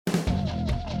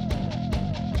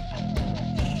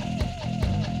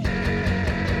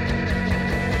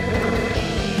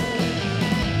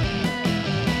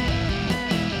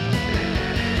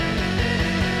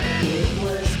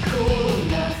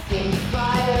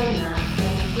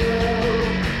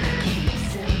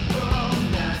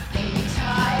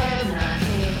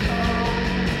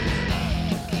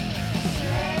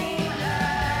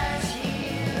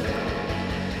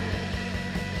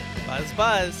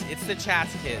was. It's the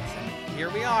Chats Kids, and here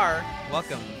we are.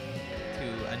 Welcome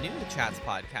to a new Chats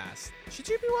podcast. Should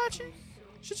you be watching?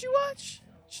 Should you watch?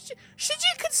 Should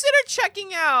you consider checking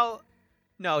out?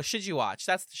 No, should you watch?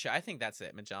 That's the show. I think that's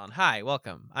it, Magellan. Hi,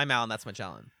 welcome. I'm Alan. That's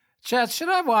Magellan. Chats, should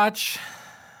I watch?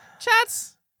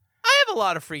 Chats, I have a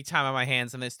lot of free time on my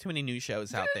hands, and there's too many new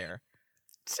shows out there.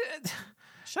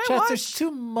 Should I watch? There's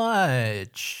too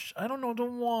much. I don't know what to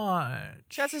watch.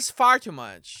 Chats is far too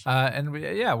much.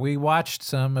 We watched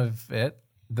some of it,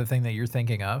 the thing that you're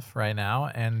thinking of right now,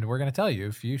 and we're going to tell you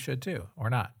if you should too or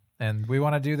not. And we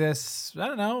want to do this, I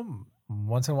don't know,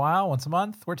 once in a while, once a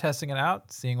month. We're testing it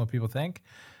out, seeing what people think.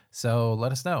 So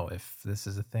let us know if this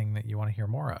is a thing that you want to hear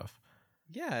more of.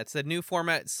 Yeah, it's a new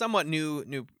format, somewhat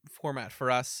new format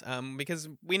for us, because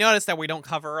we noticed that we don't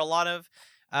cover a lot of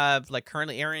like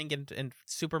currently airing and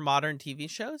super modern TV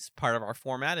shows. Part of our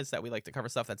format is that we like to cover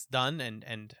stuff that's done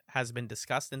and has been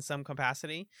discussed in some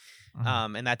capacity.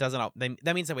 Mm-hmm. And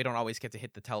that means that we don't always get to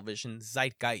hit the television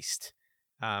zeitgeist.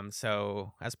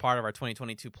 So as part of our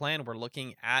 2022 plan, we're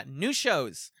looking at new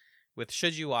shows with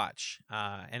Should You Watch.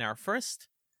 And our first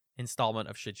installment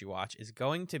of Should You Watch is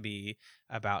going to be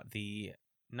about the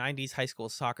 90s high school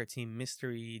soccer team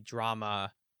mystery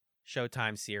drama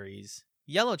Showtime series,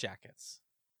 Yellow Jackets.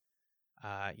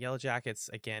 Yellow Jackets,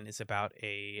 again, is about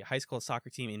a high school soccer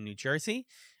team in New Jersey,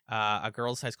 a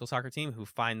girls' high school soccer team who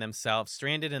find themselves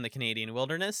stranded in the Canadian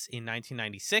wilderness in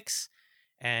 1996,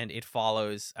 and it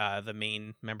follows the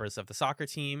main members of the soccer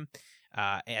team,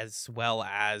 as well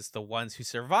as the ones who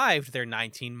survived their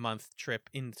 19-month trip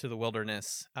into the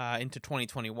wilderness into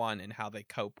 2021 and how they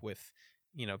cope with,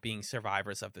 being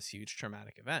survivors of this huge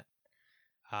traumatic event.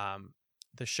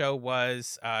 The show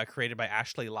was created by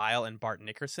Ashley Lyle and Bart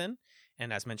Nickerson.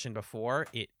 And as mentioned before,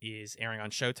 it is airing on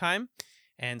Showtime.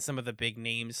 And some of the big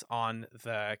names on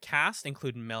the cast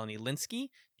include Melanie Lynskey,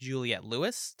 Juliette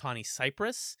Lewis, Tawny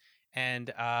Cypress,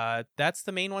 and that's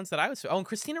the main ones that I was... Oh, and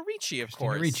Christina Ricci, of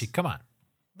course. Christina Ricci, come on.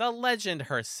 The legend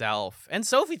herself. And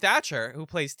Sophie Thatcher, who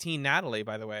plays Teen Natalie,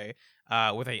 by the way,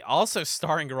 with a also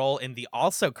starring role in the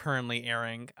also currently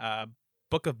airing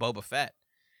Book of Boba Fett,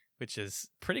 which is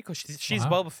pretty cool. She's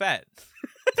Wow. Boba Fett.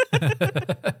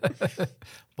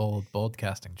 bold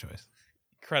casting choice.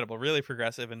 Incredible, really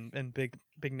progressive and big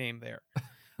name there.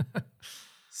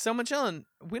 So Magellan,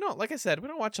 we don't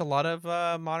watch a lot of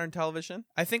modern television.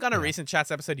 I think on a recent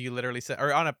Chats episode, you literally said,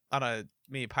 or on a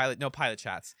maybe pilot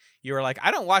chats, you were like,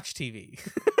 I don't watch TV.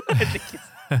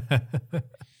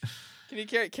 Can you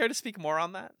care to speak more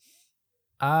on that?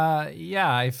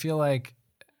 Yeah, I feel like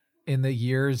in the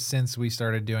years since we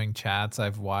started doing chats,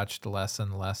 I've watched less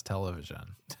and less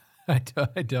television. I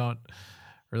don't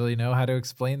really know how to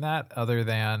explain that other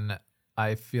than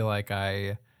I feel like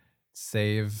I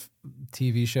save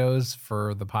TV shows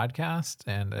for the podcast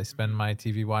and I spend my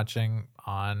TV watching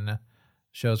on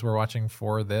shows we're watching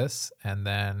for this. And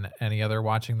then any other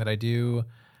watching that I do,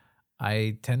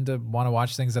 I tend to want to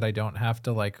watch things that I don't have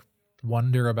to like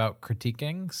wonder about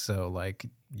critiquing. So like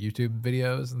YouTube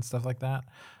videos and stuff like that.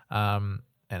 And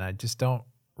I just don't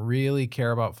really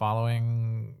care about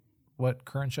following what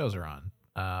current shows are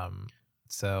on.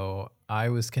 So I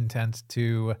was content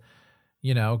to,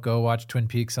 go watch Twin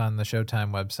Peaks on the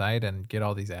Showtime website and get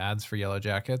all these ads for Yellow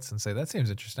Jackets and say, that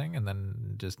seems interesting, and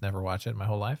then just never watch it my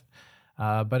whole life.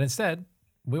 But instead,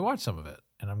 we watched some of it,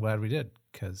 and I'm glad we did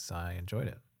because I enjoyed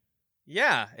it.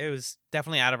 Yeah, it was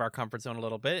definitely out of our comfort zone a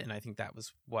little bit, and I think that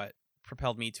was what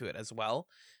propelled me to it as well.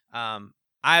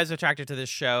 I was attracted to this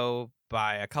show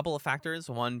by a couple of factors.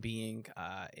 One being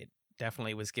it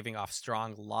definitely was giving off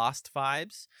strong Lost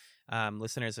vibes.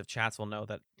 Listeners of Chats will know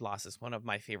that Lost is one of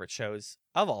my favorite shows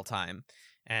of all time.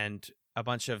 And a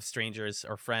bunch of strangers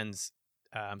or friends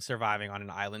surviving on an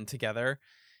island together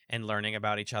and learning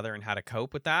about each other and how to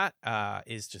cope with that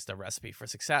is just a recipe for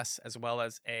success, as well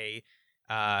as a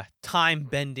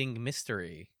time-bending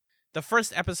mystery. The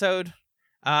first episode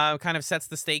kind of sets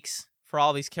the stakes for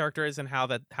all these characters and how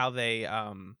they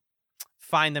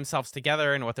find themselves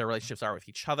together and what their relationships are with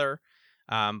each other.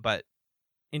 But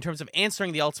in terms of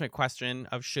answering the ultimate question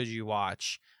of should you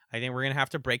watch, I think we're going to have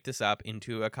to break this up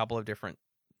into a couple of different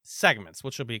segments,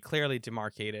 which will be clearly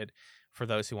demarcated for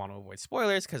those who want to avoid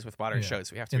spoilers, because with modern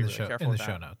shows, we have to be really careful with that.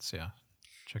 In the show notes, yeah.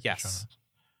 Check yes. the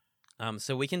show notes.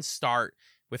 So we can start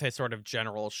with a sort of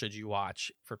general should you watch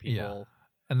for people. Yeah.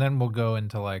 And then we'll go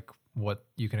into like what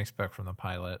you can expect from the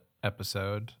pilot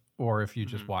episode, or if you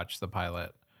just watch the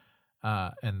pilot.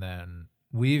 And then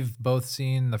we've both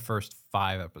seen the first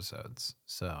 5 episodes.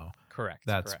 So correct.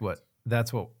 That's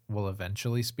what we'll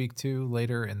eventually speak to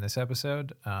later in this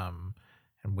episode. And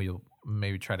we'll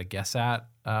maybe try to guess at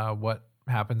what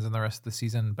happens in the rest of the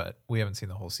season, but we haven't seen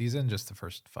the whole season, just the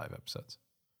first 5 episodes.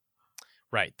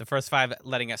 Right. The first 5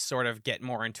 letting us sort of get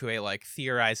more into a like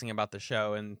theorizing about the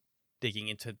show and digging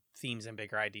into themes and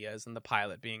bigger ideas, and the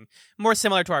pilot being more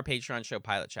similar to our Patreon show,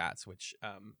 Pilot Chats, which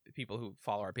people who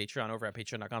follow our Patreon over at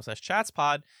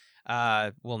patreon.com/chatspod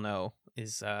will know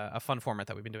is a fun format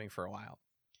that we've been doing for a while.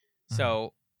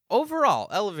 So overall,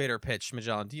 elevator pitch,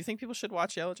 Magellan, do you think people should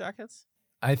watch Yellow Jackets?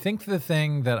 I think the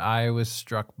thing that I was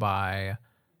struck by,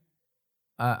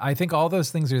 I think all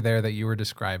those things are there that you were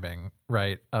describing,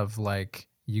 right? Of like,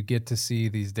 you get to see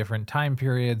these different time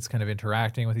periods kind of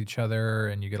interacting with each other,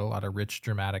 and you get a lot of rich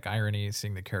dramatic irony,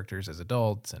 seeing the characters as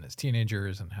adults and as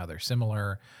teenagers and how they're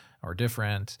similar or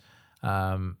different.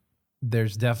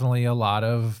 There's definitely a lot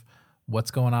of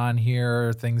what's going on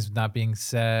here, things not being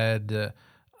said,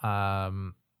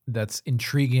 that's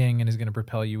intriguing and is going to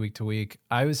propel you week to week.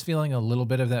 I was feeling a little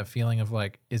bit of that feeling of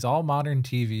like, is all modern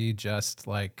TV just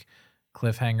like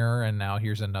cliffhanger, and now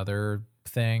here's another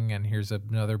thing, and here's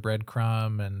another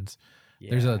breadcrumb, and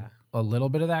there's a little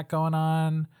bit of that going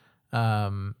on.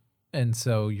 And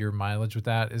so your mileage with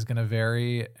that is going to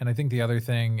vary. And I think the other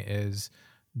thing is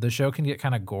the show can get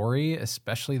kind of gory,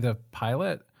 especially the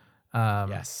pilot.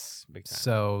 Yes, big time.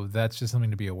 So that's just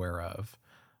something to be aware of.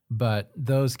 But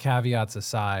those caveats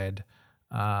aside,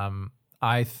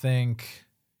 I think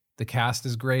the cast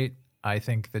is great. I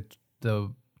think that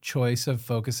the choice of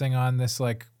focusing on this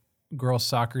like girls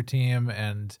soccer team,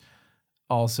 and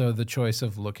also the choice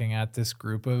of looking at this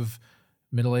group of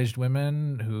middle-aged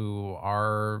women who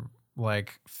are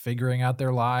like figuring out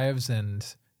their lives,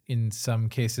 and in some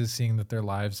cases seeing that their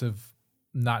lives have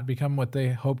not become what they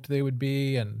hoped they would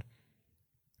be, and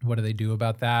what do they do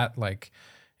about that? Like,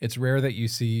 it's rare that you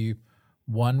see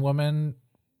one woman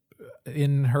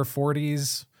in her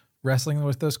 40s wrestling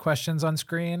with those questions on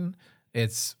screen.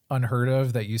 It's unheard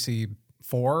of that you see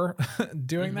 4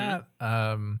 doing that.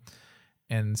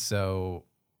 And so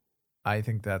I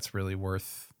think that's really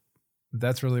worth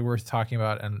talking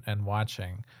about and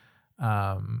watching.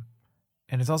 And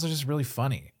it's also just really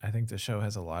funny. I think the show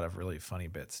has a lot of really funny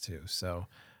bits too. So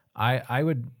I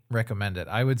would recommend it.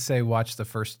 I would say watch the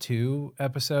first 2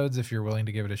 episodes if you're willing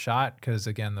to give it a shot, because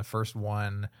again, the first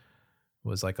one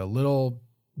was like a little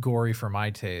gory for my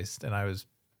taste, and I was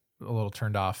a little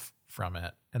turned off from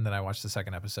it. And then I watched the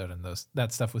second episode, and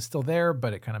that stuff was still there,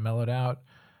 but it kind of mellowed out.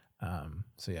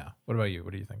 So yeah, what about you?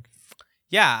 What do you think?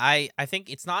 Yeah, I think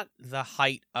it's not the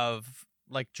height of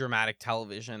like dramatic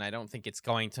television. I don't think it's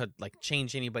going to like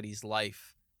change anybody's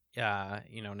life,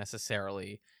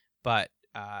 necessarily, but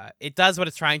it does what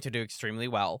it's trying to do extremely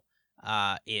well.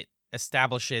 It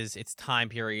establishes its time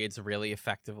periods really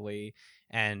effectively,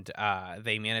 and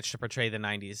they manage to portray the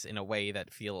 90s in a way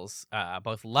that feels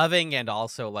both loving and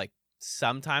also like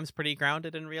sometimes pretty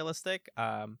grounded and realistic.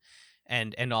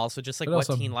 And also just like but what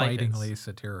also teen life is. Bitingly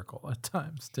satirical at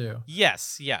times too.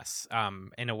 Yes.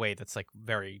 In a way that's like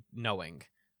very knowing.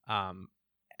 And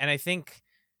I think,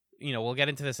 we'll get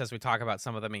into this as we talk about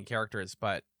some of the main characters,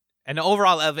 but an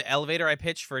overall elevator I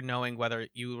pitch for knowing whether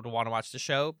you would want to watch the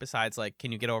show, besides like,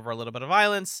 can you get over a little bit of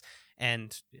violence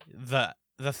and the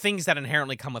things that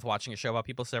inherently come with watching a show about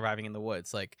people surviving in the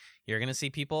woods. Like, you're going to see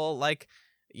people like,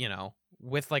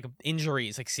 with like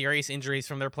injuries, like serious injuries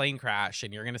from their plane crash.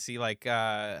 And you're going to see like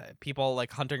people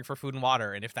like hunting for food and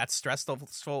water. And if that's stressful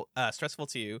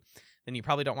to you, then you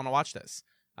probably don't want to watch this.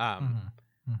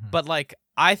 But like,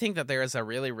 I think that there is a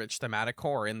really rich thematic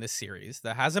core in this series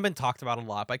that hasn't been talked about a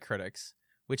lot by critics,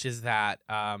 which is that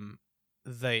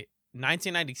the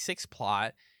 1996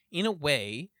 plot, in a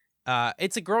way,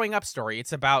 it's a growing up story.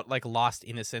 It's about like lost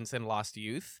innocence and lost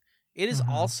youth. It is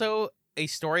also a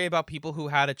story about people who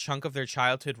had a chunk of their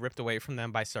childhood ripped away from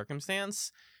them by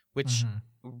circumstance, which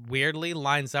weirdly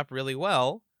lines up really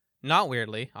well, not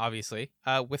weirdly, obviously,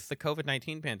 with the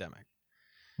COVID-19 pandemic.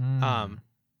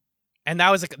 And that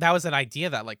was an idea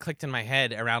that like clicked in my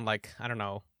head around like, I don't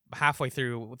know, halfway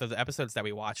through the episodes that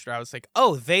we watched, where I was like,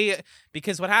 oh,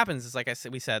 because what happens is, like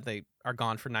we said, they are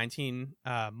gone for 19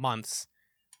 months,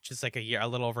 which is like a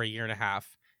little over a year and a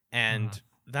half. And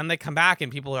then they come back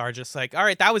and people are just like, all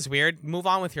right, that was weird. Move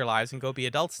on with your lives and go be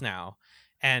adults now.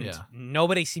 And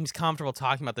nobody seems comfortable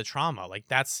talking about the trauma. Like,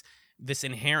 that's this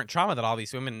inherent trauma that all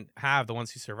these women have, the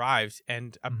ones who survived.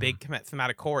 And a big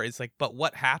thematic core is like, but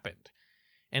what happened?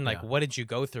 And like, what did you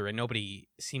go through? And nobody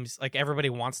seems like, everybody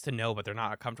wants to know, but they're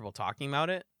not comfortable talking about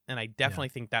it. And I definitely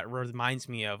think that reminds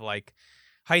me of like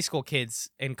high school kids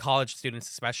and college students,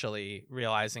 especially,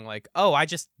 realizing like, oh, I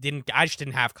just didn't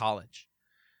have college.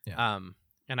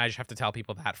 And I just have to tell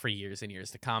people that for years and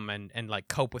years to come, and like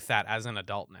cope with that as an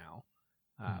adult now.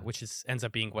 which ends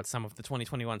up being what some of the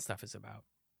 2021 stuff is about.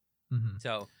 Mm-hmm.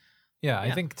 So, yeah,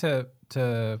 I think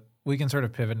to we can sort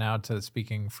of pivot now to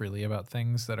speaking freely about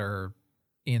things that are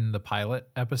in the pilot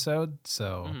episode.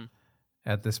 So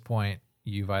at this point,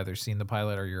 you've either seen the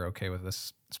pilot or you're okay with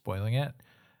us spoiling it.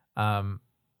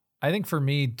 I think for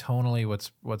me, tonally,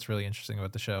 what's really interesting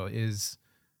about the show is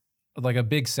like a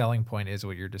big selling point is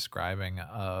what you're describing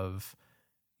of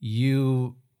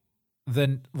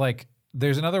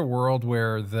there's another world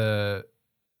where the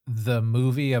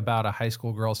movie about a high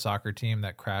school girls soccer team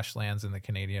that crash lands in the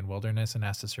Canadian wilderness and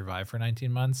has to survive for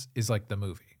 19 months is like the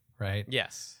movie, right?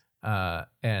 Yes.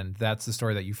 And that's the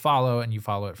story that you follow, and you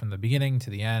follow it from the beginning to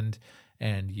the end,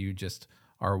 and you just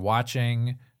are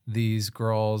watching these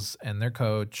girls and their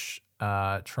coach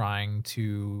trying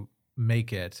to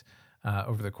make it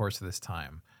over the course of this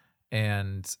time.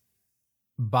 And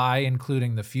by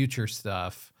including the future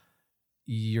stuff,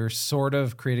 you're sort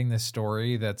of creating this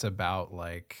story that's about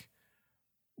like,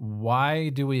 why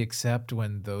do we accept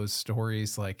when those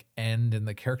stories like end and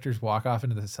the characters walk off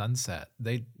into the sunset?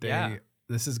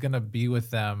 This is going to be with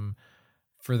them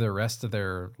for the rest of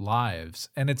their lives.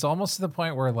 And it's almost to the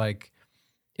point where like,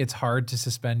 it's hard to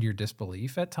suspend your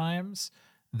disbelief at times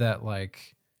that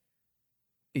like,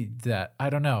 that, I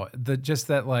don't know,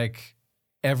 that like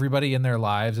everybody in their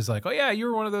lives is like, oh yeah, you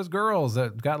were one of those girls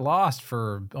that got lost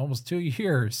for almost 2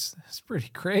 years. It's pretty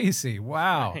crazy.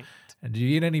 Wow. Right. And do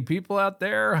you eat any people out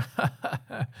there?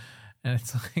 And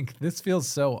it's like, this feels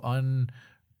so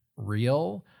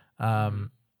unreal. And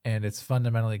it's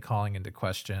fundamentally calling into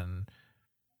question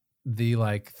the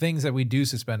like things that we do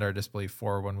suspend our disbelief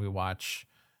for when we watch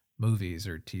movies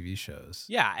or TV shows.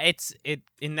 Yeah, it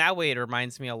in that way it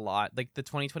reminds me a lot, like the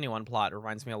 2021 plot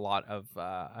reminds me a lot of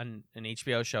an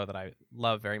HBO show that I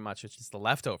love very much, which is The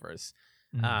Leftovers.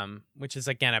 Which is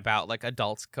again about like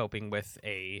adults coping with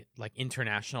a like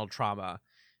international trauma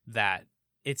that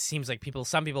it seems like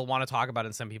some people want to talk about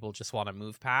and some people just want to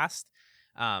move past.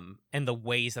 And the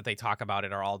ways that they talk about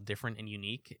it are all different and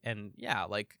unique. And yeah,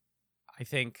 like I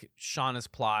think Shauna's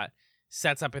plot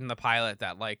sets up in the pilot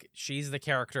that like she's the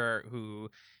character who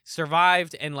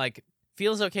survived and like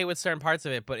feels okay with certain parts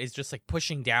of it, but is just like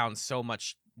pushing down so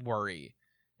much worry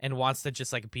and wants to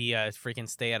just like be a freaking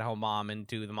stay-at-home mom and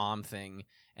do the mom thing,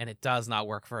 and it does not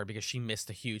work for her because she missed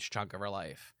a huge chunk of her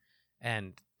life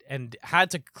and had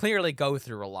to clearly go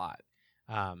through a lot.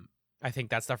 I think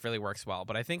that stuff really works well,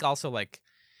 but I think also like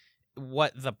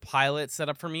what the pilot set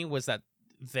up for me was that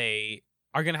they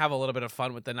are going to have a little bit of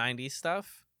fun with the 90s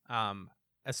stuff,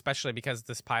 especially because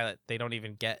this pilot, they don't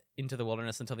even get into the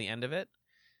wilderness until the end of it.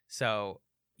 So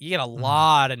you get a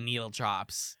lot of needle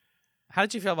drops. How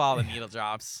did you feel about all the needle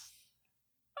drops?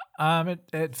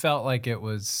 It felt like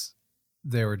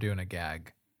they were doing a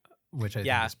gag, which I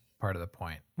think is part of the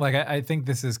point. Like, I think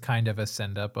this is kind of a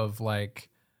send up of like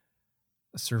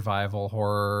a survival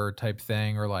horror type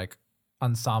thing, or like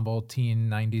ensemble teen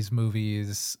 90s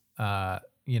movies.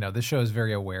 This show is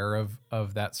very aware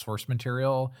of that source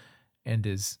material and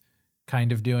is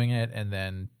kind of doing it and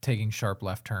then taking sharp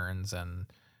left turns and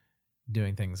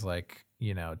doing things like,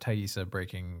 Taissa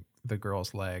breaking the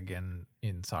girl's leg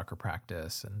in soccer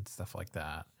practice and stuff like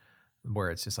that, where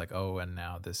it's just like, oh, and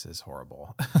now this is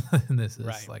horrible. And this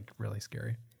is like really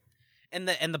scary. And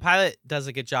the pilot does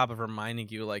a good job of reminding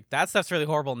you like that stuff's really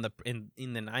horrible in the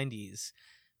 90s,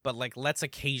 but like let's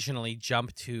occasionally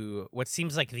jump to what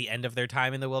seems like the end of their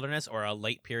time in the wilderness or a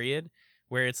late period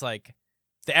where it's like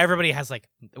everybody has like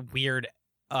weird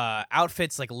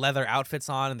outfits, like leather outfits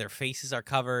on, and their faces are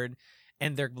covered,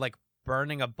 and they're like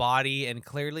burning a body and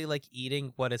clearly like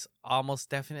eating what is almost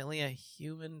definitely a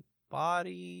human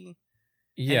body.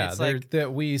 Yeah,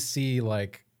 that we see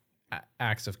like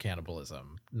acts of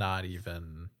cannibalism, not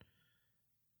even.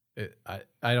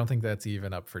 I don't think that's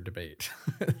even up for debate.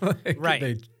 Like,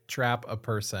 they trap a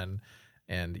person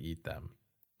and eat them.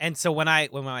 And so when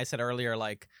I said earlier,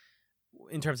 like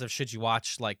in terms of should you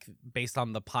watch, like based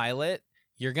on the pilot,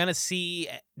 you're gonna see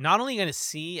not only gonna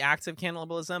see acts of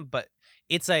cannibalism, but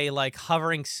it's a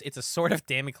sort of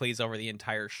Damocles over the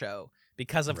entire show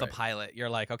because of the pilot. You're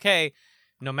like, okay,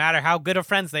 no matter how good of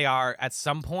friends they are, at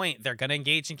some point they're gonna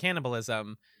engage in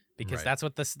cannibalism because that's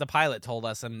what the pilot told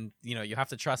us, and you have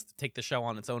to take the show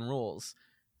on its own rules.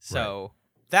 So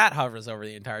that hovers over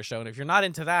the entire show, and if you're not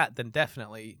into that, then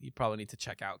definitely you probably need to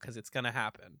check out because it's gonna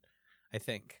happen, I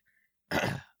think.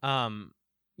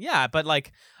 Yeah, but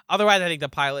like otherwise, I think the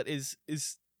pilot is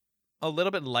a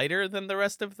little bit lighter than the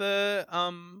rest of the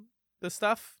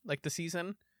stuff, like the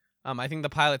season. I think the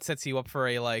pilot sets you up for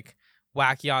a like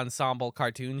wacky ensemble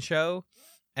cartoon show,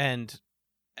 and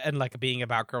like being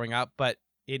about growing up, but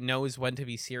it knows when to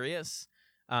be serious.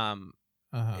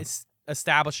 It's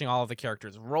establishing all of the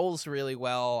characters' roles really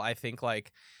well. I think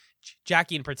like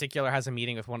Jackie in particular has a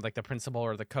meeting with one of like the principal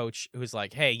or the coach who's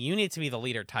like, hey, you need to be the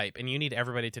leader type and you need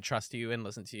everybody to trust you and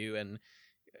listen to you. And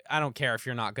I don't care if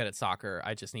you're not good at soccer.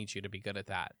 I just need you to be good at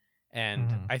that. And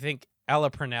I think Ella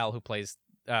Purnell, who plays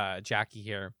Jackie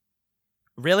here,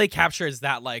 really captures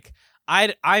that. Like,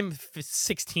 I'm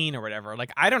 16 or whatever.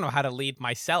 Like, I don't know how to lead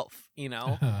myself, you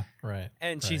know? Right.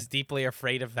 And she's deeply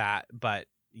afraid of that. But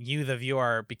you, the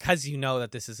viewer, because you know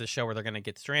that this is a show where they're going to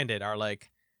get stranded, are like,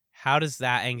 how does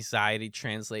that anxiety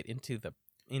translate into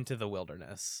the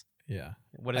wilderness? Yeah.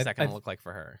 What is that going to look like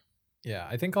for her? Yeah.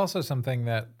 I think also something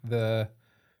that the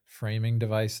framing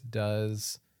device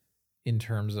does in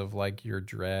terms of like your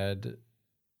dread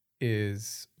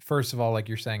is, first of all, like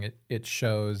you're saying, it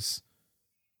shows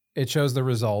the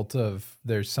result of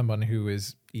there's someone who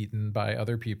is eaten by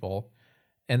other people.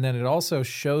 And then it also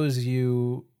shows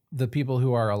you the people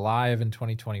who are alive in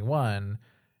 2021.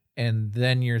 And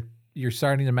then you're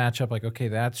starting to match up like, okay,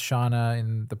 that's Shauna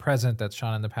in the present. That's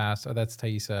Shauna in the past. Oh, that's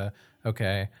Taissa.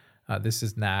 Okay. This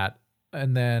is Nat.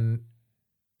 And then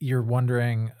you're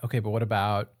wondering, okay, but what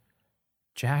about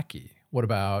Jackie? What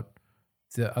about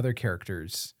the other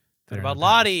characters? What about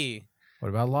Lottie? What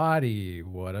about Lottie?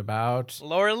 What about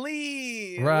Laura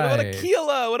Lee? Right. What about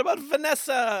Akilah? What about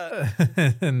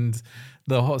Vanessa? And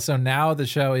so now the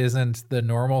show isn't the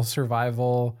normal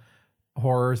survival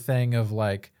horror thing of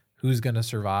like, who's going to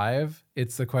survive?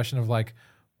 It's the question of like,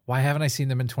 why haven't I seen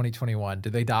them in 2021?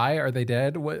 Did they die? Are they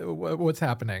dead? What's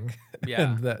happening?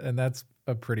 Yeah. and that's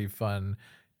a pretty fun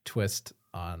twist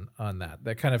on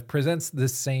that kind of presents the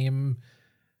same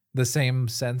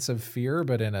sense of fear,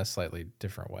 but in a slightly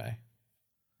different way.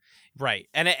 Right.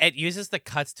 And it uses the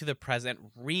cuts to the present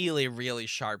really, really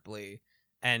sharply.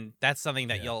 And that's something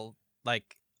that you'll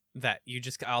like, that you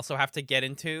just also have to get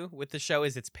into with the show,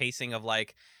 is its pacing of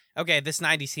like, okay, this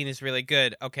 90s scene is really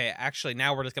good. Okay, actually,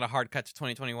 now we're just going to hard cut to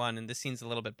 2021, and this scene's a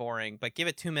little bit boring, but give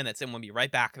it 2 minutes and we'll be right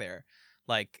back there.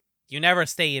 Like, you never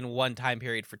stay in one time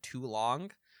period for too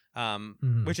long,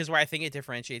 which is where I think it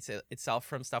differentiates itself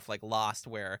from stuff like Lost,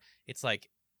 where it's like,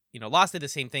 you know, Lost did the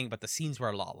same thing, but the scenes were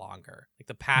a lot longer. Like,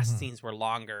 the past scenes were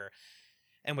longer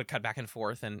and would cut back and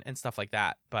forth and stuff like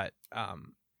that. But,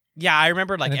 yeah, I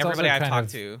remember, like, everybody I've talked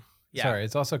to. Yeah. Sorry,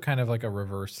 it's also kind of like a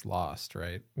reverse Lost,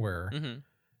 right? Where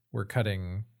we're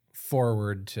cutting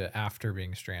forward to after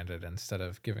being stranded instead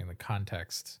of giving the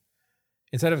context.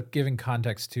 Instead of giving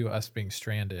context to us being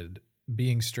stranded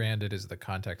is the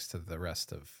context to the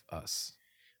rest of us.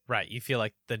 Right. You feel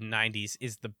like the 90s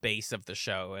is the base of the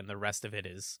show and the rest of it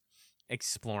is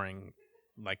exploring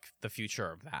like the future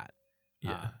of that.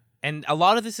 Yeah. And a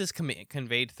lot of this is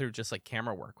conveyed through just like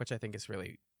camera work, which I think is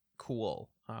really cool.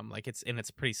 Like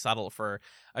it's pretty subtle for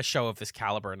a show of this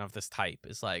caliber and of this type.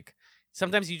 Is like,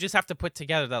 sometimes you just have to put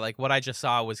together that like what I just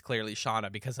saw was clearly Shauna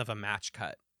because of a match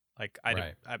cut. Like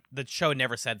the show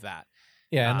never said that.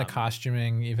 Yeah, and the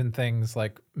costuming, even things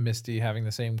like Misty having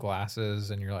the same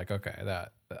glasses, and you're like, okay,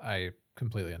 that I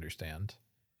completely understand.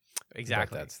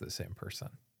 Exactly, that's the same person.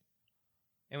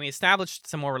 And we established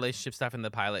some more relationship stuff in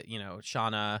the pilot. You know,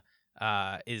 Shauna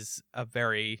is a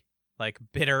very like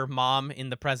bitter mom in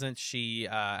the present. She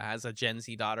has a Gen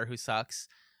Z daughter who sucks.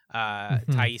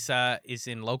 Taissa is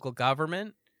in local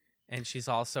government, and she's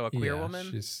also a queer woman.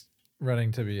 She's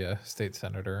running to be a state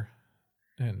senator,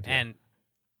 and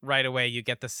right away you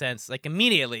get the sense, like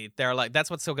immediately they're like,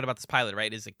 that's what's so good about this pilot,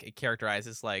 right? Is it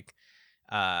characterizes like,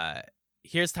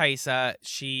 here's Taissa.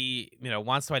 She, you know,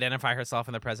 wants to identify herself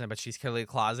in the present, but she's clearly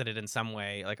closeted in some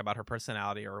way, like about her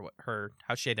personality or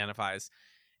how she identifies.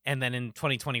 And then in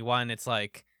 2021, it's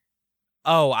like,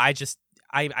 oh, I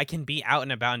can be out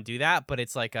and about and do that, but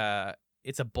it's like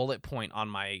it's a bullet point on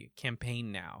my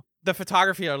campaign now. The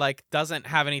photography are like doesn't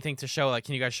have anything to show. Like,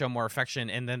 can you guys show more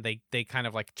affection? And then they kind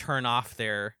of like turn off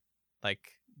their like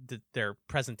their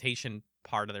presentation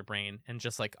part of their brain and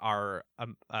just like are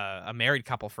a married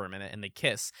couple for a minute, and they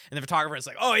kiss. And the photographer is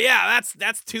like, oh yeah,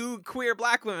 that's two queer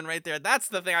black women right there. That's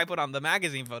the thing I put on the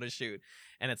magazine photo shoot.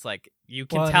 And it's like you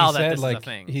can tell that this is a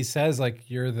thing. He says like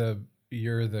you're the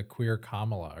queer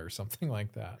Kamala or something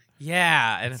like that.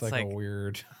 Yeah, and it's like a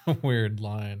weird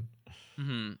line.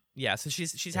 Mm-hmm. Yeah, so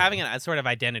she's having a sort of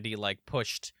identity like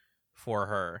pushed for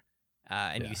her,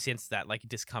 and you sense that like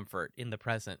discomfort in the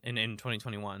present in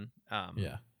 2021.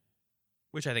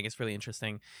 Which I think is really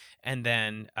interesting. And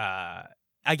then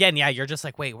again, you're just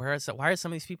like, wait, why are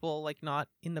some of these people like not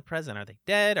in the present? Are they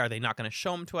dead? Are they not going to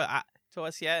show them to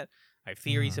us yet? I have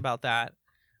theories about that.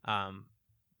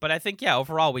 But I think,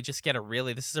 overall, we just get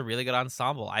this is a really good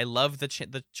ensemble. I love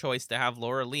the choice to have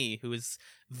Laura Lee, who is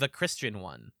the Christian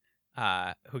one.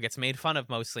 who gets made fun of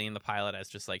mostly in the pilot as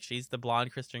just like she's the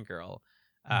blonde Christian girl.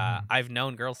 Mhm. I've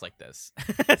known girls like this,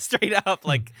 straight up.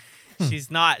 Like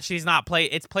she's not played.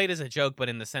 It's played as a joke, but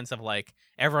in the sense of like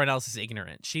everyone else is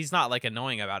ignorant. She's not like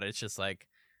annoying about it. It's just like,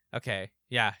 okay,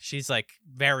 yeah, she's like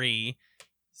very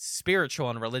spiritual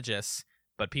and religious,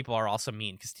 but people are also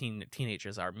mean because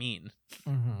teenagers are mean.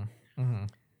 Mhm.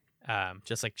 Mhm.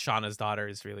 Just like Shauna's daughter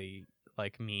is really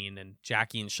like mean, and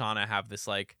Jackie and Shauna have this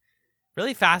like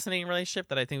really fascinating relationship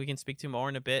that I think we can speak to more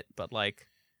in a bit. But like,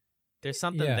 there's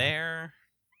something Yeah. there.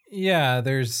 Yeah,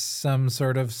 there's some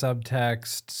sort of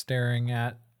subtext staring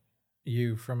at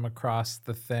you from across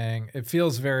the thing. It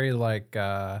feels very like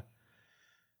a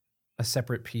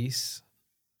separate piece,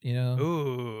 you know,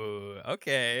 Ooh,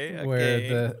 okay.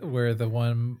 where the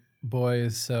one boy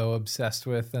is so obsessed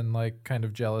with and like kind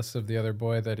of jealous of the other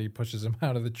boy that he pushes him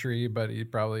out of the tree, but he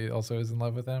probably also is in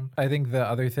love with him. I think the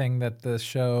other thing that the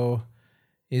show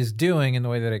is doing in the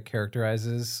way that it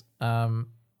characterizes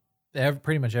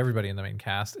pretty much everybody in the main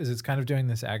cast is it's kind of doing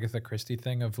this Agatha Christie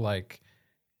thing of like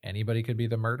anybody could be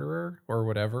the murderer or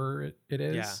whatever it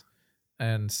is. Yeah.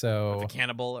 And Or so the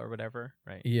cannibal or whatever,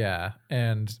 right? yeah,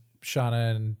 and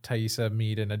Shauna and Thaisa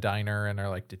meet in a diner and are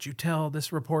like, "Did you tell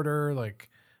this reporter? Like,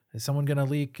 is someone gonna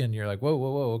leak?" And you're like,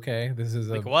 "Whoa, okay, this is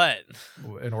Like what?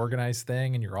 an organized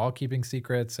thing, and you're all keeping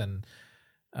secrets." And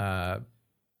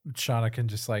Shauna can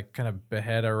just like kind of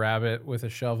behead a rabbit with a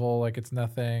shovel like it's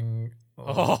nothing.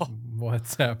 Oh.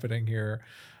 What's happening here?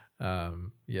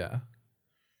 Yeah.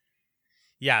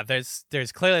 Yeah,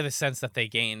 there's clearly the sense that they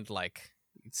gained like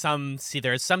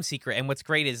there's some secret, and what's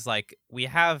great is like we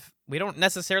don't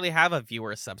necessarily have a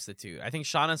viewer substitute. I think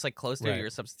Shauna's like close to a Right. viewer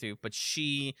substitute, but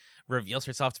she reveals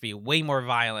herself to be way more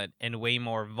violent and way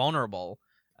more vulnerable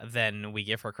than we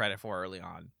give her credit for early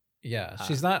on. Yeah,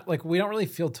 she's not like we don't really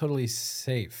feel totally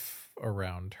safe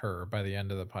around her by the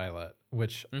end of the pilot,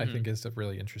 which I Mhm. think is a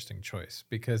really interesting choice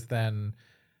because then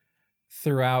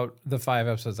throughout the 5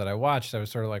 episodes that I watched, I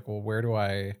was sort of like, well, where do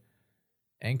I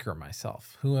anchor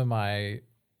myself? Who am I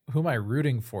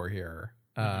rooting for here?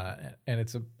 And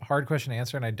it's a hard question to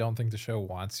answer, and I don't think the show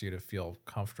wants you to feel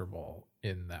comfortable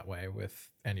in that way with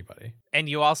anybody. And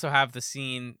you also have the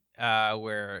scene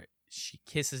where she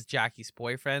kisses Jackie's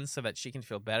boyfriend so that she can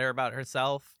feel better about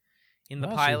herself in the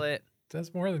No, she pilot.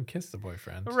 does more than kiss the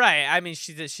boyfriend. Right. I mean,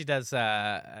 she does.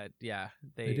 Yeah.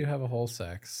 They do have a whole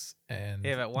sex, and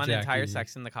They have one entire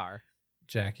sex in the car.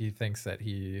 Jackie thinks that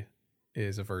he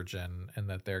is a virgin and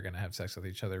that they're going to have sex with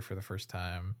each other for the first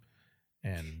time.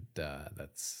 And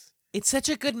that's It's such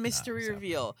a good mystery what's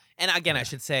reveal. And again, I Yeah.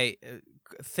 should say,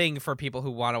 thing for people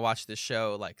who want to watch this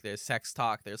show, like there's sex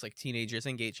talk, there's like teenagers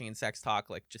engaging in sex talk.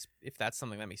 Like just if that's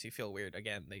something that makes you feel weird,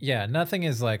 again, yeah, nothing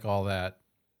is like all that.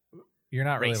 You're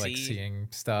not really like Racy. seeing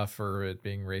stuff or it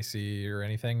being racy or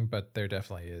anything, but there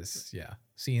definitely is,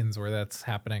 scenes where that's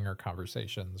happening or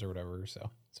conversations or whatever. So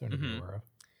to be aware of.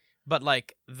 But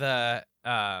like the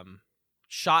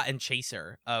shot and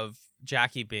chaser of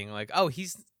Jackie being like, "Oh,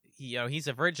 he's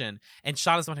a virgin," and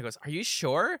Shauna's the one who goes, "Are you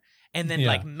sure?" And then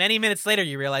like many minutes later,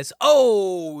 you realize,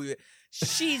 oh,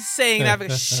 she's saying that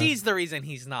because she's the reason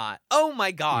he's not. Oh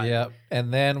my god. Yep.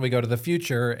 And then we go to the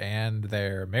future, and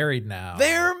they're married now.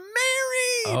 They're married.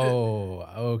 Oh,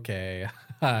 okay.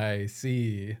 I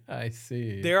see.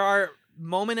 There are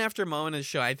moment after moment in the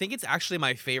show. I think it's actually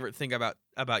my favorite thing about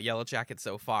Yellow Jacket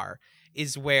so far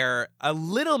is where a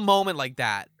little moment like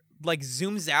that like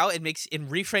zooms out and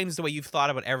reframes the way you've thought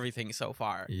about everything so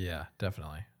far. Yeah,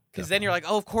 definitely. Because then you're like,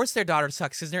 oh, of course their daughter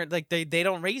sucks because they're like they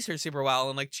don't raise her super well,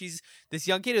 and like she's this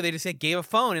young kid who they just like, gave a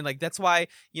phone, and like that's why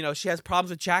she has problems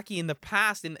with Jackie in the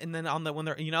past, and then when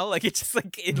they're like it's just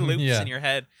like it loops in your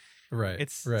head. Right.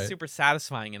 It's right. super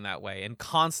satisfying in that way, and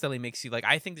constantly makes you like.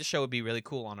 I think the show would be really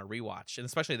cool on a rewatch, and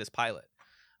especially this pilot,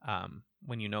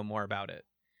 when you know more about it.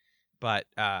 But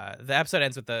the episode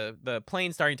ends with the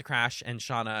plane starting to crash, and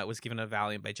Shauna was given a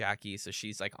Valium by Jackie, so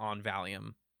she's like on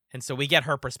Valium, and so we get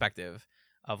her perspective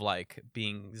of like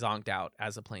being zonked out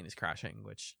as a plane is crashing,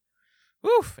 which,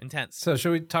 woof, intense. So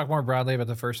should we talk more broadly about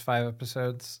the first 5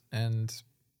 episodes and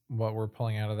what we're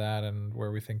pulling out of that and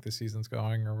where we think the season's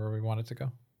going or where we want it to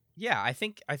go? Yeah, I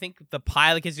think the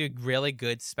pilot gives you a really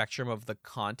good spectrum of the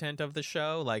content of the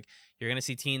show. Like you're gonna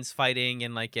see teens fighting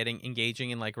and like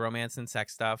engaging in like romance and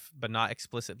sex stuff, but not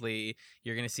explicitly.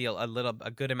 You're gonna see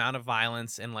a good amount of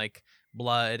violence and like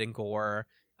blood and gore.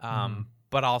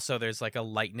 But also there's like a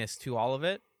lightness to all of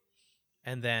it.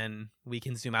 and then we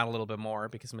can zoom out a little bit more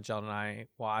because Magellan and I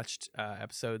watched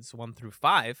episodes 1 through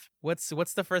 5. What's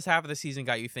the first half of the season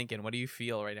got you thinking? What do you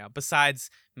feel right now?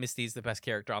 Besides, Misty's the best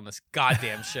character on this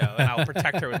goddamn show, and I'll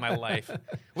protect her with my life.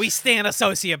 We stand a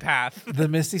sociopath. The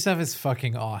Misty stuff is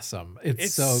fucking awesome.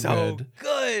 It's so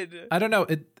good. I don't know.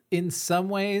 In some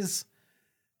ways,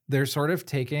 they're sort of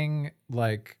taking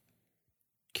like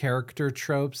character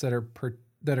tropes that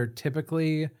are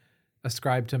typically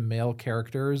ascribed to male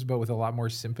characters, but with a lot more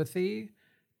sympathy.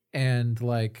 And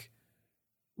like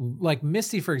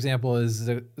Misty, for example, is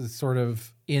sort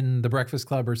of in The Breakfast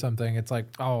Club or something. It's like,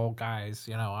 oh, guys,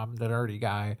 I'm the dirty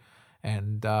guy,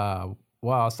 and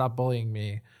wow, stop bullying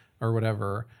me or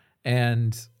whatever.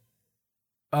 And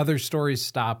other stories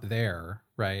stop there,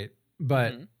 right?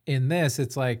 But in this,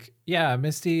 it's like, yeah,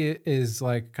 Misty is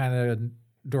like kind of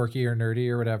dorky or nerdy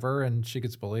or whatever, and she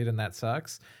gets bullied, and that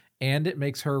sucks. And it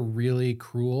makes her really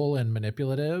cruel and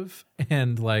manipulative.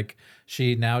 And like,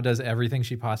 she now does everything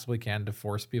she possibly can to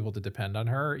force people to depend on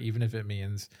her, even if it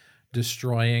means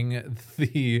destroying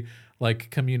the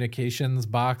like communications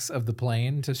box of the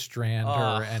plane to strand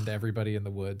her and everybody in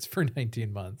the woods for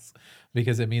 19 months,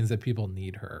 because it means that people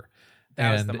need her.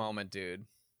 That was the moment, dude.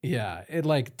 Yeah.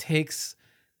 It takes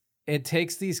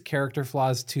these character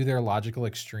flaws to their logical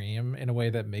extreme in a way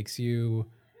that makes you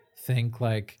think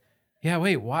like, yeah,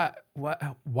 wait,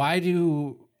 why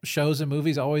do shows and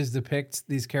movies always depict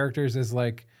these characters as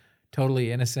like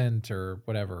totally innocent or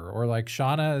whatever? Or like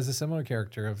Shauna is a similar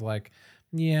character of like,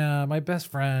 yeah, my best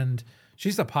friend,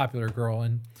 she's a popular girl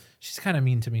and she's kind of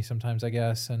mean to me sometimes, I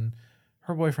guess. And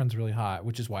her boyfriend's really hot,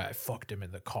 which is why I fucked him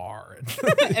in the car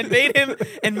and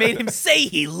made him say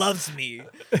he loves me.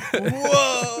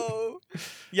 Whoa.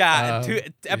 Yeah,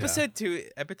 episode 2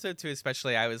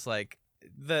 especially, I was like,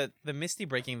 the Misty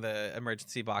breaking the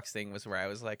emergency box thing was where I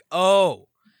was like, oh,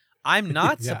 I'm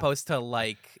not supposed to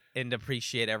like and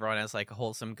appreciate everyone as like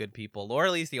wholesome good people. Laura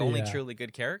Lee's the only truly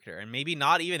good character, and maybe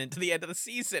not even into the end of the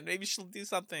season. Maybe she'll do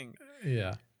something.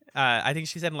 Yeah. I think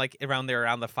she said like around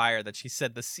the fire that she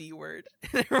said the C word.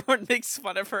 Everyone makes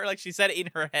fun of her. Like she said it in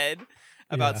her head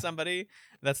about somebody.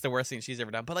 That's the worst thing she's ever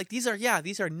done. But like these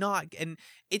are not, and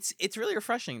it's really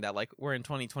refreshing that like we're in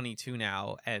 2022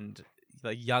 now, and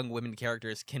the young women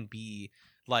characters can be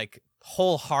like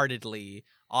wholeheartedly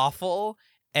awful,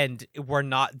 and we're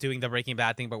not doing the Breaking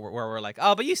Bad thing, but we're like,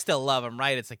 oh, but you still love them,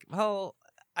 right? It's like, well,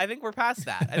 I think we're past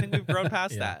that. I think we've grown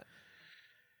past that.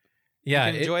 Yeah,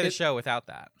 you can enjoy the show without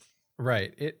that.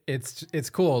 Right. It's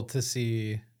cool to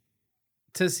see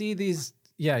these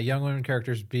young women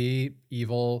characters be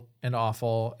evil and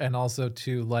awful, and also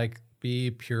to like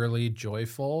be purely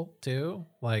joyful too.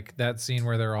 Like that scene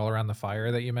where they're all around the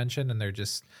fire that you mentioned, and they're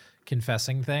just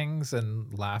confessing things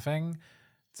and laughing.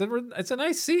 It's a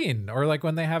nice scene. Or like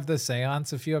when they have the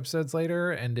seance a few episodes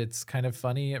later, and it's kind of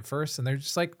funny at first, and they're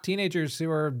just like teenagers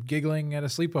who are giggling at a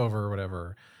sleepover or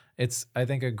whatever. It's, I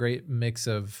think, a great mix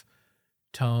of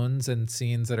tones and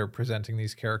scenes that are presenting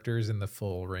these characters in the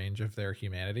full range of their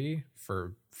humanity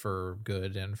for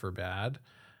good and for bad.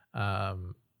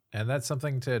 And that's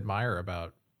something to admire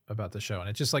about the show. And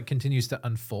it just like continues to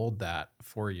unfold that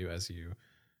for you as you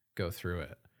go through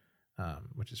it,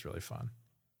 which is really fun.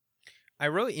 I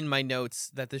wrote in my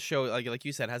notes that the show, like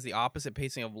you said, has the opposite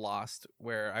pacing of Lost,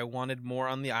 where I wanted more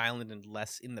on the island and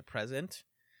less in the present.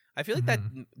 I feel like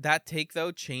that take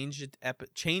though changed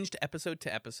episode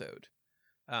to episode,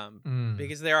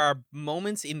 because there are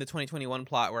moments in the 2021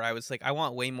 plot where I was like, I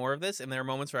want way more of this, and there are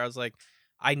moments where I was like,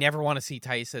 I never want to see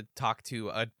Taissa talk to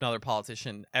another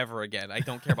politician ever again. I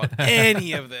don't care about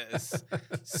any of this.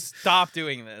 Stop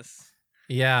doing this.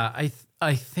 Yeah,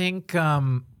 I think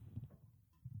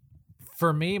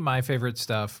for me, my favorite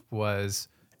stuff was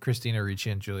Christina Ricci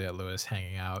and Juliette Lewis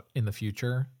hanging out in the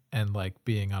future and like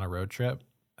being on a road trip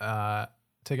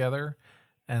together,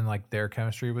 and like their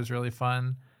chemistry was really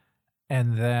fun.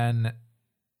 And then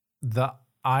the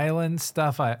island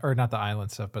stuff, or not the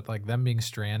island stuff, but like them being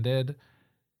stranded,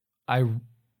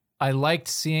 I liked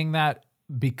seeing that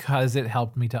because it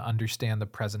helped me to understand the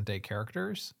present day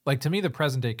characters. Like to me, the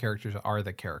present day characters are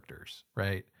the characters,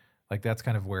 right? Like that's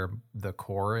kind of where the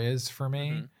core is for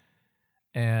me.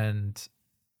 And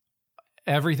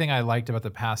everything I liked about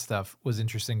the past stuff was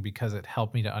interesting because it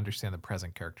helped me to understand the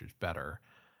present characters better.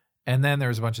 And then there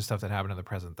was a bunch of stuff that happened in the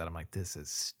present that I'm like, this is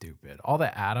stupid. All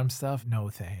the Adam stuff, no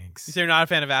thanks. So you're not a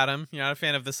fan of Adam? You're not a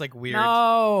fan of this like weird...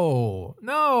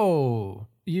 No.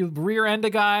 You rear end a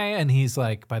guy and he's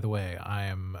like, by the way, I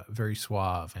am very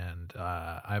suave and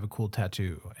I have a cool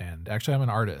tattoo. And actually I'm an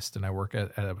artist and I work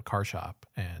at a car shop.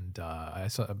 And I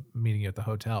saw a meeting you at the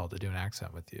hotel to do an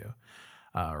accent with you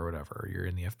or whatever. You're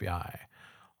in the FBI.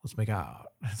 let's make out.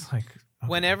 It's like, okay.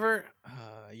 Whenever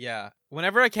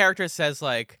a character says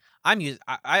like, I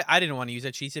didn't want to use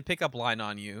a cheesy pickup line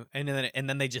on you, and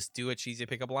then they just do a cheesy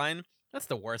pickup line. That's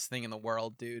the worst thing in the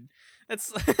world, dude.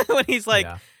 That's when he's like,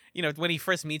 when he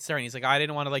first meets her and he's like, I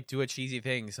didn't want to like do a cheesy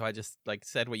thing, so I just like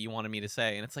said what you wanted me to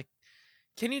say, and it's like,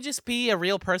 can you just be a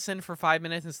real person for 5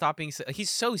 minutes and stop being? He's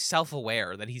so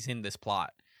self-aware that he's in this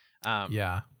plot.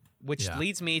 Which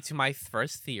leads me to my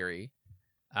first theory.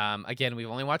 Again, we've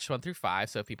only watched 1 through 5,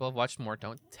 so if people have watched more,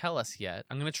 don't tell us yet.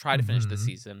 I'm going to try to finish this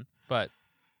season, but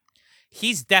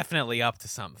he's definitely up to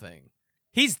something.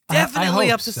 He's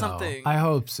definitely up to something. I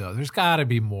hope so. There's got to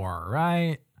be more,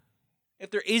 right?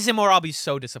 If there isn't more, I'll be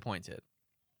so disappointed.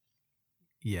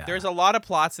 Yeah. There's a lot of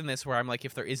plots in this where I'm like,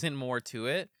 if there isn't more to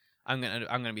it, I'm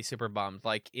gonna be super bummed.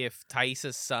 Like if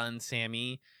Thaisa's son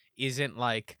Sammy isn't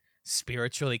like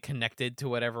spiritually connected to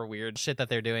whatever weird shit that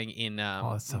they're doing in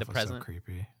the present. So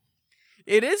creepy.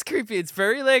 It is creepy. It's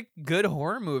very like good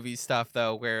horror movie stuff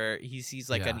though, where he sees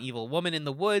like an evil woman in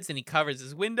the woods and he covers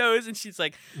his windows and she's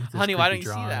like, "Honey, why don't you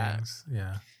see that?"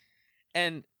 Yeah.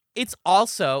 And it's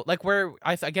also like where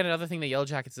again another thing that Yellow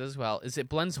Jackets does well is it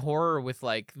blends horror with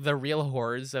like the real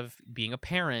horrors of being a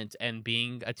parent and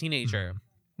being a teenager.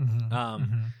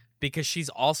 Because she's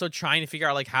also trying to figure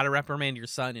out like how to reprimand your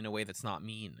son in a way that's not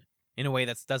mean, in a way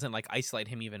that doesn't like isolate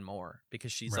him even more,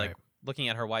 because she's like looking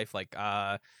at her wife like,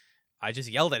 I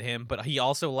just yelled at him, but he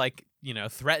also like,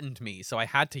 threatened me, so I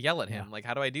had to yell at him. Like,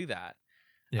 how do I do that?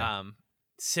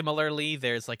 Similarly,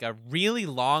 there's like a really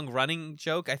long running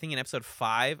joke, I think in episode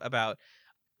 5 about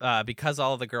because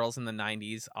all of the girls in the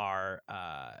 90s are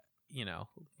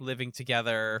living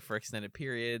together for extended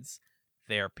periods,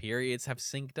 their periods have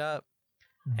synced up.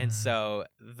 And so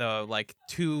the like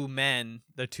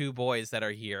the two boys that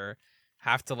are here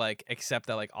have to like accept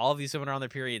that like all of these women are on their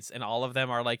periods and all of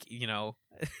them are like,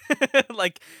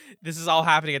 like this is all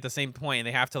happening at the same point, and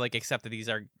they have to like accept that these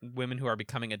are women who are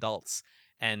becoming adults,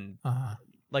 and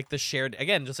like the shared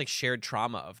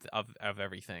trauma of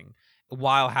everything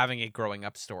while having a growing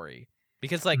up story.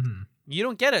 Because like you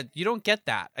don't get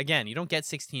that. Again, you don't get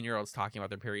 16-year-olds talking about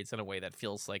their periods in a way that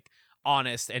feels like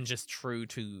honest and just true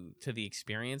to the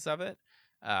experience of it.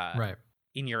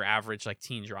 In your average like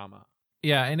teen drama.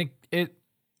 Yeah, and it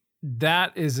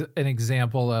that is an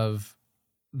example of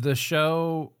the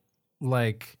show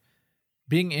like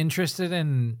being interested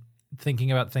in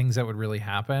thinking about things that would really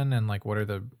happen and like what are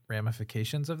the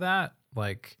ramifications of that?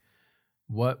 Like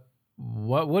what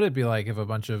would it be like if a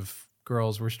bunch of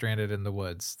girls were stranded in the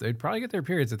woods? They'd probably get their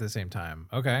periods at the same time.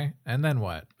 Okay. And then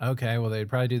what? Okay, well they'd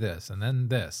probably do this and then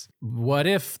this. What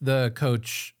if the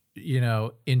coach,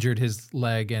 injured his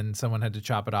leg and someone had to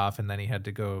chop it off and then he had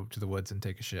to go to the woods and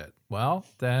take a shit? Well,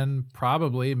 then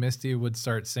probably Misty would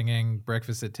start singing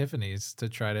Breakfast at Tiffany's to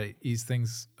try to ease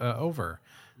things over.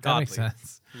 That makes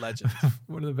sense. Legend.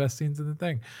 One of the best scenes in the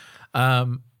thing. By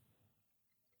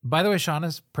the way,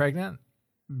 Shauna's pregnant,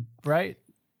 right?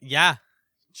 Yeah.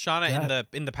 Shauna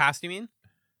in the past, you mean?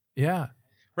 Yeah.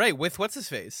 Right, with what's his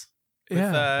face?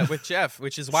 With Jeff,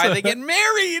 which is why they get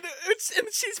married. And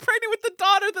she's pregnant with the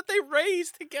daughter that they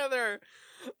raised together.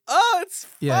 Oh, it's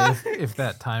fun. Yeah, if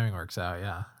that timing works out,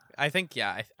 yeah. I think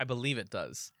I believe it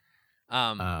does.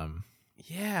 Or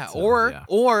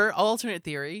alternate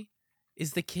theory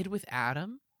is the kid with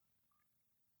Adam.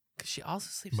 Because she also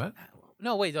sleeps with Adam.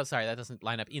 No, wait, sorry, that doesn't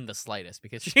line up in the slightest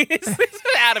because she sleeps with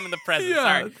Adam in the present.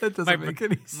 Sorry, that doesn't make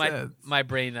any sense. My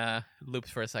brain looped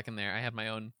for a second there. I had my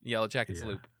own Yellow Jackets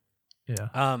loop.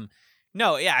 Yeah.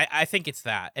 No, yeah, I think it's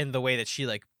that, and the way that she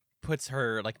like puts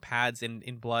her like pads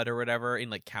in blood or whatever, in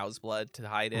like cow's blood to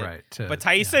hide it. Right. But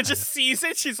Taissa just sees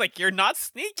it. She's like, "You're not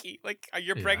sneaky. Like,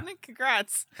 you're pregnant.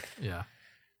 Congrats." Yeah.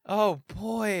 Oh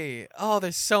boy. Oh,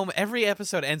 there's every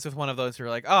episode ends with one of those who are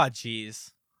like, "Oh,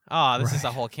 geez. Oh, this is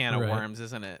a whole can of worms,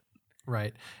 isn't it?"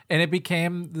 Right. And it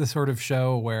became the sort of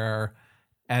show where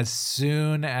as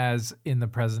soon as in the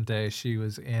present day she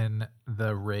was in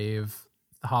the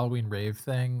Halloween rave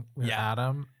thing with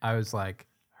Adam, I was like,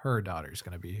 her daughter's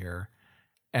going to be here.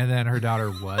 And then her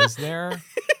daughter was there.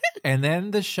 And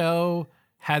then the show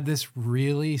had this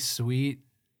really sweet,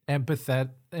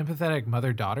 empathetic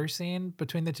mother-daughter scene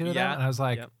between the two of them. And I was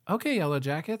like, okay, Yellow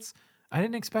Jackets, I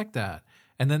didn't expect that.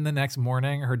 And then the next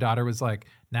morning, her daughter was like,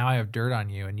 now I have dirt on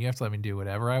you and you have to let me do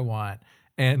whatever I want.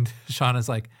 And Shauna's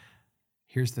like,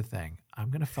 here's the thing.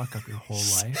 I'm going to fuck up your whole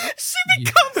life. She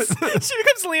becomes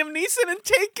Liam Neeson and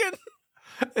Taken.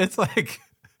 It's like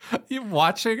you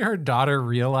watching her daughter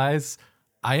realize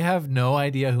I have no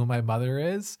idea who my mother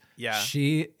is. Yeah.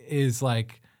 She is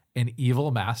like an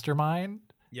evil mastermind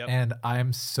Yep. And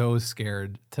I'm so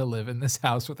scared to live in this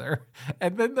house with her.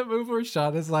 And then the move where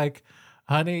Sean is like,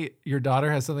 honey, your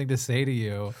daughter has something to say to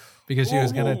you, because she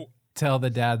was going to tell the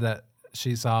dad that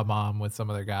she saw mom with some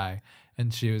other guy.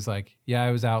 And she was like, yeah,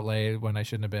 I was out late when I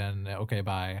shouldn't have been. Okay,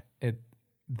 bye.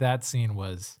 That scene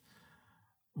was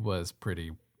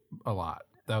pretty a lot.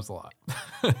 That was a lot.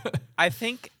 I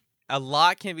think a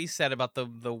lot can be said about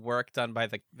the work done by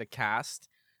the cast.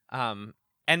 And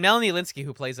Melanie Linsky,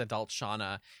 who plays adult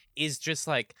Shauna, is just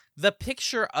like the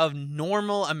picture of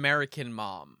normal American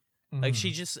mom. Like,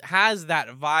 she just has that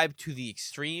vibe to the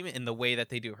extreme in the way that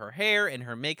they do her hair and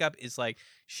her makeup. Is like,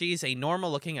 she's a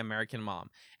normal looking American mom,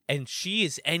 and she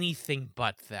is anything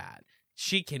but that.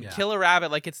 She can kill a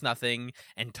rabbit like it's nothing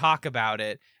and talk about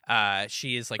it.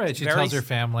 She is like, right. She tells her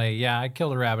family, yeah, I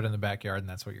killed a rabbit in the backyard and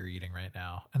that's what you're eating right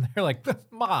now. And they're like,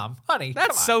 Mom, honey,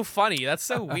 that's so funny. That's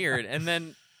so weird. And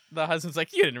then the husband's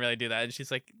like, you didn't really do that. And she's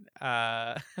like, no,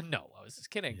 I was just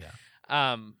kidding.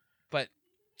 Yeah. But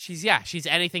she's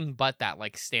anything but that,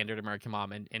 like, standard American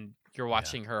mom. And you're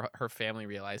watching her family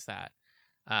realize that.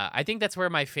 I think that's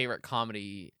where my favorite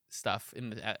comedy stuff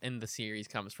in the series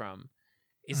comes from.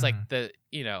 It's like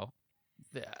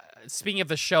speaking of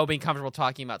the show being comfortable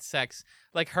talking about sex,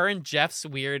 like her and Jeff's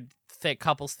weird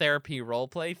couples therapy role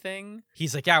play thing.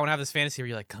 He's like, yeah, I want to have this fantasy where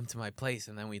you like come to my place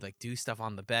and then we like do stuff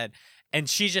on the bed, and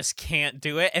she just can't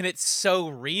do it, and it's so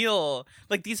real.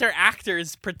 Like, these are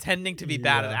actors pretending to be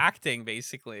bad at acting,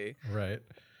 basically. Right.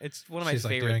 It's one of my She's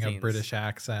favorite like doing scenes. a British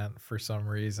accent for some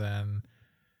reason.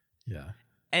 Yeah.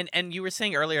 And you were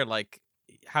saying earlier, like,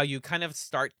 how you kind of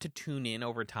start to tune in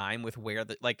over time with where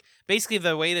the, like, basically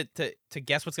the way that to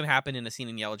guess what's going to happen in a scene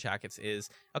in Yellow Jackets is,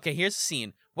 okay, here's a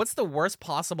scene. What's the worst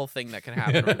possible thing that can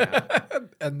happen right now?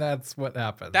 And that's what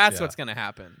happens. That's what's going to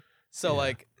happen. So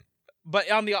like,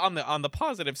 but on the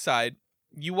positive side,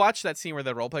 you watch that scene where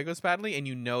the role play goes badly, and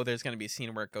you know there's going to be a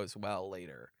scene where it goes well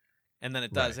later. And then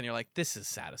it does, and you're like, this is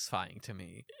satisfying to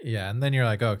me. Yeah, and then you're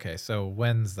like, okay, so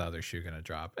when's the other shoe going to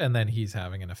drop? And then he's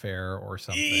having an affair or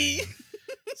something.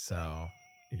 So,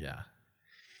 yeah.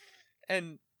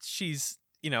 And she's,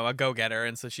 a go-getter,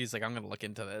 and so she's like, I'm going to look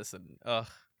into this,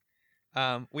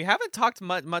 and we haven't talked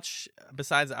much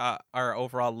besides our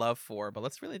overall love for, but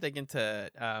let's really dig into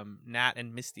Nat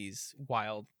and Misty's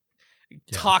wild,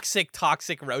 toxic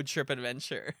road trip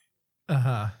adventure.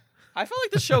 Uh-huh. I felt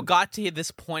like the show got to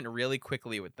this point really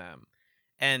quickly with them.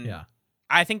 And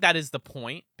I think that is the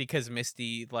point, because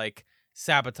Misty, like,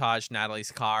 sabotaged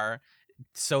Natalie's car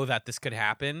so that this could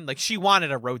happen. Like, she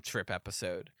wanted a road trip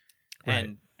episode. Right.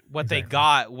 And what they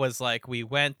got was, like, we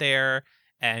went there,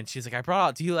 and she's like, I brought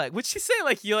out, do you like, what'd she say?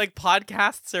 Like, you like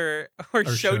podcasts or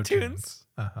show tunes?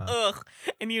 Uh-huh. Ugh.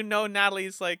 And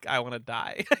Natalie's like, I want to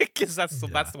die. Because that's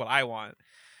what I want.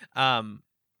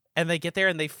 And they get there,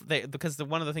 and they because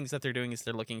one of the things that they're doing is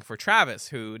they're looking for Travis,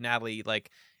 who Natalie like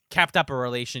kept up a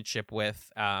relationship with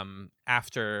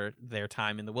after their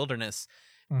time in the wilderness.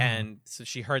 Mm-hmm. And so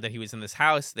she heard that he was in this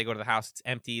house. They go to the house, it's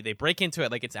empty. They break into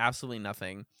it like it's absolutely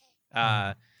nothing.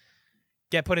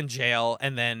 Get put in jail,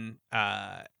 and then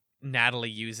Misty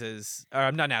uses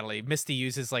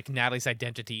like Natalie's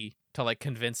identity to like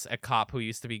convince a cop who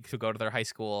go to their high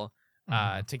school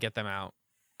to get them out.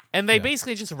 And they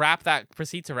basically just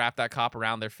proceed to wrap that cop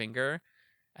around their finger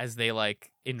as they like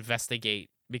investigate,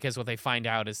 because what they find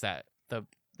out is that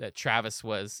that Travis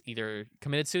was either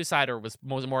committed suicide or was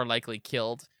more likely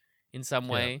killed in some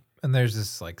way. And there's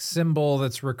this like symbol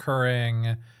that's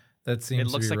recurring that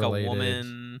seems to be related. It looks like a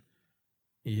woman.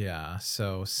 Yeah,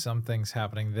 so something's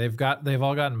happening. They've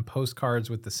all gotten postcards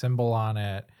with the symbol on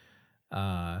it.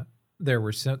 There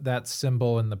were that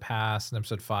symbol in the past in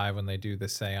episode 5 when they do the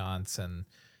seance and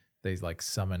they like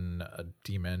summon a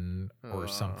demon or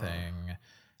something.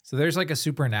 So there's like a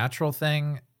supernatural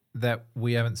thing that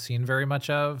we haven't seen very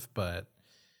much of, but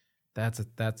that's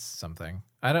something.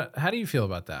 How do you feel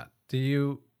about that? Do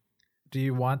you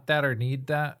want that or need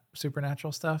that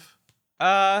supernatural stuff?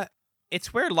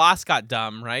 It's where Lost got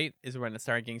dumb, right? Is when it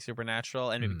started getting supernatural,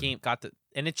 and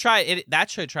that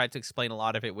show tried to explain a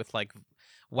lot of it with like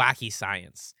wacky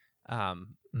science.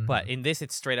 But in this,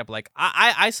 it's straight up like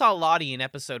I saw Lottie in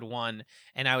episode 1,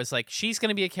 and I was like, she's going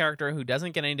to be a character who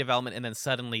doesn't get any development and then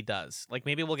suddenly does. Like,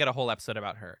 maybe we'll get a whole episode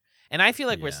about her. And I feel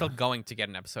like we're still going to get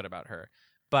an episode about her.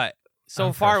 But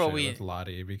so far, with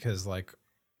Lottie, because like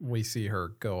we see her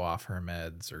go off her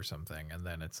meds or something, and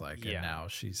then it's like, and now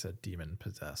she's a demon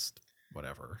possessed,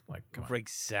 whatever. Like, come on.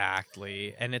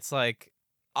 Exactly. And it's like,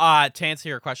 to answer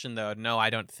your question though, no, I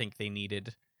don't think they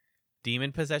needed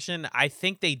demon possession. I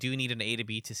think they do need an A to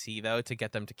B to C though to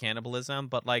get them to cannibalism,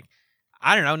 but like,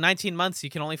 I don't know, 19 months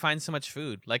you can only find so much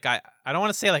food. Like, I don't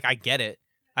want to say like I get it,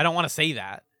 I don't want to say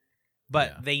that, but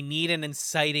Yeah. they need an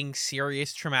inciting,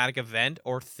 serious, traumatic event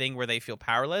or thing where they feel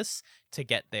powerless to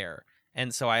get there.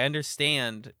 And so I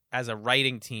understand as a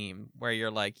writing team where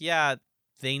you're like, yeah,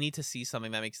 they need to see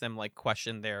something that makes them like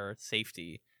question their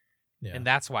safety. Yeah. And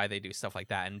that's why they do stuff like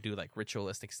that and do like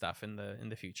ritualistic stuff in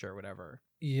the future or whatever.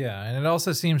 Yeah, and it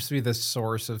also seems to be the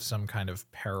source of some kind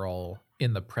of peril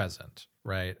in the present,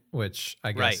 right? Which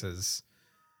I guess is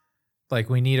like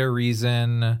we need a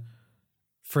reason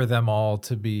for them all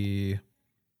to be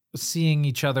seeing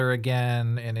each other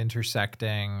again and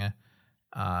intersecting.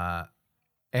 And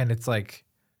it's like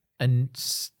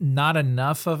not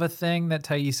enough of a thing that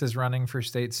Thais is running for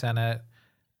state senate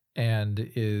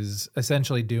and is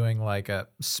essentially doing like a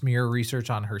smear research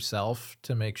on herself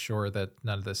to make sure that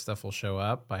none of this stuff will show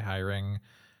up by hiring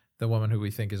the woman who we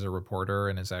think is a reporter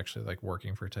and is actually like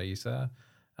working for Thaisa,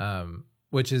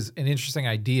 which is an interesting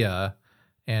idea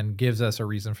and gives us a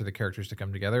reason for the characters to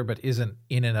come together, but isn't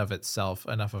in and of itself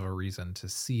enough of a reason to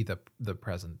see the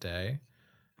present day.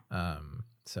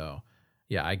 So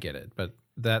yeah, I get it, but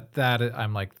that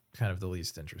I'm like kind of the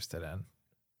least interested in.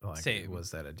 Like, Same.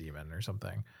 Was that a demon or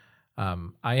something?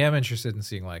 I am interested in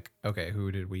seeing like, okay,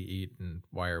 who did we eat and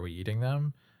why are we eating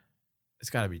them? It's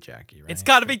got to be Jackie, right? It's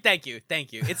got to be. Thank you.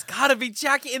 It's got to be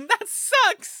Jackie, and that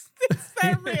sucks.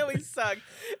 That really sucks.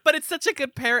 But it's such a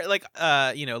good like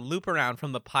loop around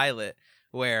from the pilot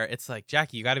where it's like,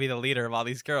 Jackie, you got to be the leader of all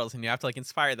these girls, and you have to like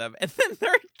inspire them, and then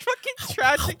their fucking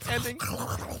tragic ending.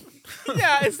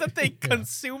 Yeah, is that they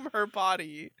consume her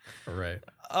body. Right.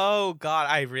 Oh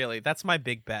God, that's my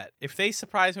big bet. If they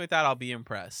surprise me with that, I'll be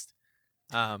impressed.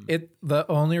 The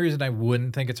only reason I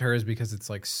wouldn't think it's her is because it's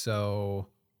like so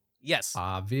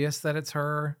obvious that it's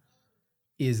her.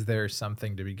 Is there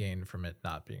something to be gained from it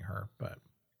not being her? But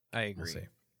I agree. We'll see.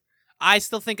 I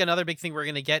still think another big thing we're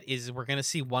going to get is we're going to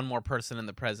see one more person in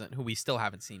the present who we still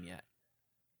haven't seen yet.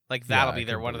 Like that'll be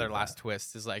one of their last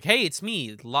twists is like, hey, it's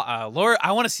me, Laura.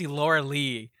 I want to see Laura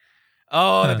Lee.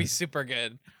 Oh, that'd be super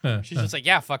good. She's just like,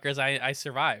 yeah, fuckers, I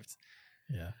survived.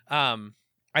 Yeah.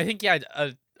 I think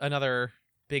another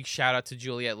big shout out to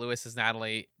Juliette Lewis as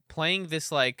Natalie playing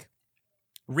this like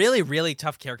really, really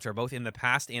tough character, both in the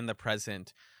past and the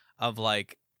present, of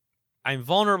like, I'm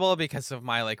vulnerable because of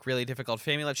my like really difficult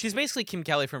family life. She's basically Kim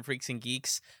Kelly from Freaks and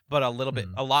Geeks, but a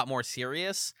lot more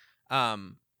serious.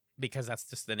 Because that's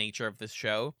just the nature of this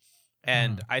show.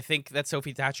 And I think that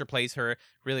Sophie Thatcher plays her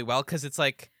really well because it's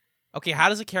like, okay, how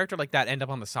does a character like that end up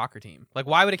on the soccer team? Like,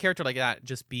 why would a character like that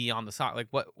just be on the soccer? Like,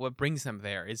 what brings them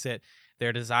there? Is it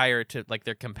their desire to like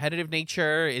their competitive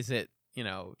nature? Is it,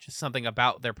 just something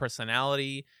about their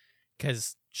personality?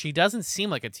 Because she doesn't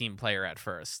seem like a team player at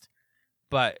first.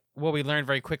 But what we learned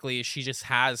very quickly is she just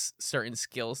has certain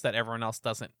skills that everyone else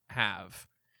doesn't have.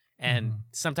 And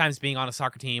sometimes being on a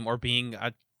soccer team or being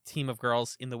a team of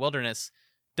girls in the wilderness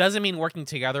doesn't mean working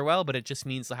together well, but it just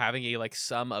means having a like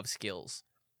sum of skills.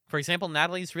 For example,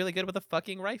 Natalie's really good with a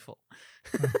fucking rifle.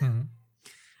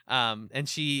 And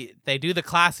they do the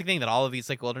classic thing that all of these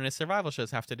like wilderness survival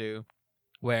shows have to do,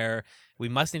 where we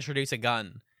must introduce a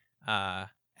gun.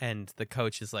 And the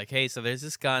coach is like, hey, so there's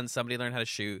this gun, somebody learn how to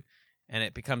shoot. And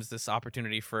it becomes this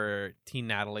opportunity for teen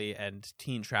Natalie and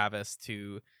teen Travis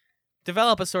to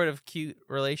develop a sort of cute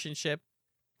relationship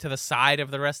to the side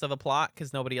of the rest of the plot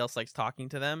because nobody else likes talking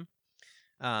to them.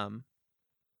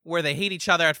 Where they hate each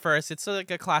other at first. It's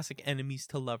like a classic enemies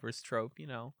to lovers trope,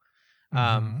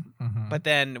 But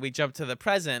then we jump to the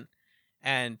present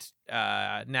and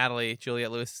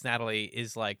Juliette Lewis' Natalie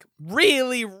is like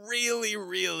really, really,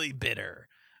 really bitter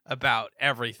about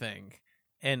everything.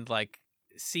 And like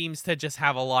seems to just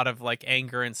have a lot of like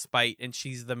anger and spite, and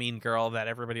she's the mean girl that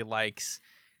everybody likes.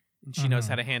 And she knows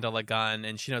how to handle a gun,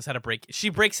 and she knows how to she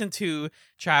breaks into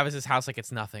Travis's house like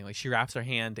it's nothing. Like she wraps her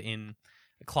hand in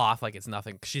a cloth like it's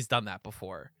nothing. She's done that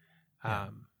before. Yeah.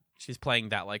 She's playing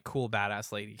that like cool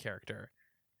badass lady character.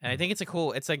 And I think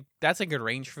that's a good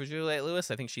range for Juliette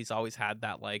Lewis. I think she's always had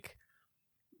that like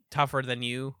tougher than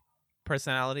you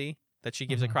personality that she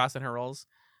gives across in her roles.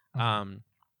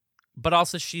 But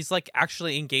also she's like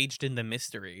actually engaged in the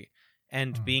mystery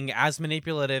and being as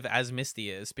manipulative as Misty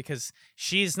is, because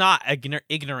she's not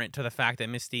ignorant to the fact that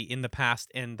Misty in the past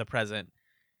and the present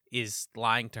is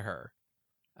lying to her.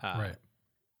 Right.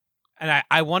 And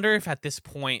I wonder if at this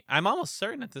point, I'm almost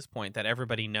certain at this point that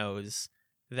everybody knows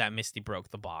that Misty broke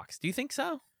the box. Do you think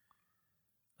so?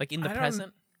 Like in the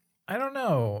present? I don't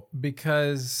know,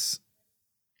 because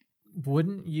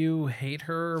wouldn't you hate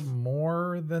her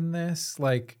more than this?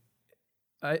 Like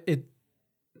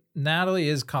Natalie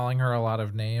is calling her a lot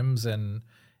of names, and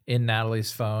in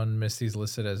Natalie's phone, Misty's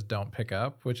listed as "don't pick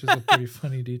up," which is a pretty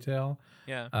funny detail.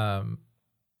 Yeah.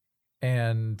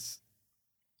 And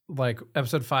like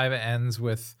episode 5 ends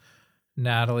with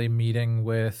Natalie meeting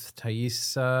with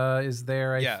Taissa is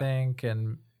there, I think,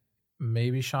 and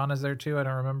maybe Sean is there too. I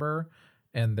don't remember.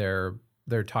 And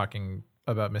they're talking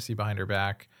about Misty behind her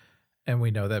back. And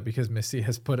we know that because Misty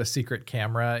has put a secret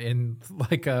camera in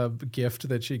like a gift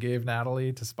that she gave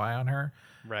Natalie to spy on her.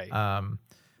 Right.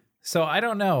 So I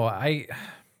don't know. I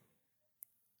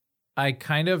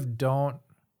kind of don't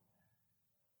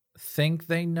think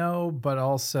they know, but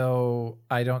also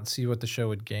I don't see what the show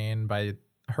would gain by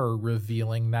her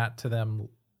revealing that to them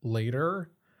later.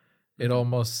 It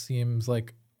almost seems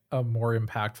like a more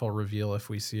impactful reveal if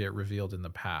we see it revealed in the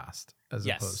past as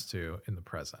opposed to in the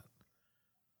present.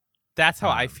 That's how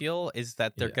I feel, is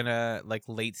that they're gonna, like,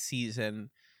 late season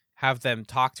have them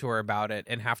talk to her about it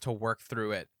and have to work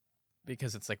through it,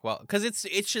 because it's like, well, because it's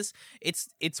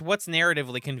what's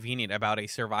narratively convenient about a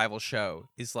survival show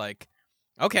is like,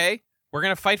 okay, we're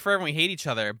gonna fight forever and we hate each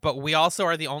other, but we also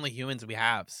are the only humans we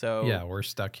have, so yeah, we're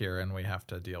stuck here and we have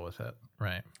to deal with it,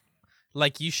 right?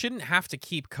 Like, you shouldn't have to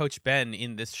keep Coach Ben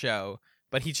in this show,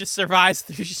 but he just survives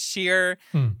through sheer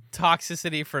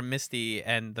toxicity from Misty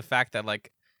and the fact that,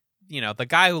 like, you know, the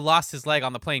guy who lost his leg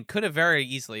on the plane could have very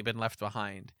easily been left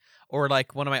behind. Or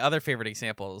like one of my other favorite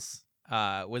examples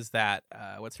was that,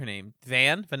 what's her name?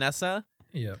 Vanessa?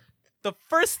 Yeah. The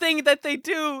first thing that they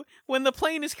do when the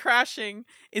plane is crashing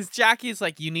is Jackie's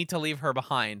like, you need to leave her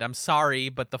behind. I'm sorry,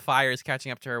 but the fire is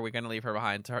catching up to her. We're going to leave her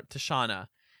behind, to Shauna.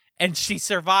 And she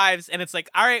survives, and it's like,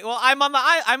 all right, well, I'm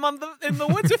in the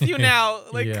woods with you now.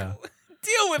 Like,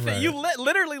 deal with it. You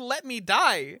literally let me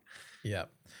die. Yeah.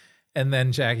 And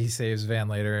then Jackie saves Van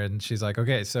later, and she's like,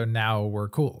 okay, so now we're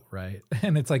cool, right?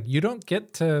 And it's like, you don't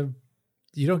get to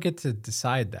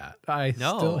decide that. I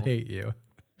still hate you.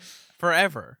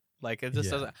 Forever. Like, it just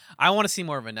doesn't. I want to see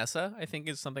more of Vanessa, I think,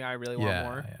 is something I really want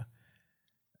more.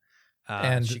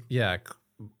 Yeah. And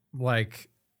like,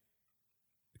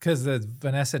 because the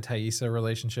Vanessa Taissa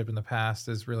relationship in the past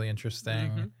is really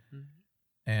interesting.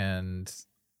 And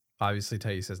obviously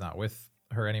Taissa's not with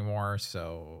her anymore,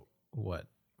 so what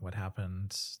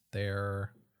happened there?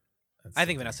 I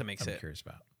think Vanessa makes it. I'm curious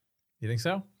about. You think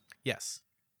so? Yes.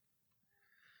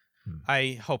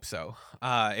 I hope so.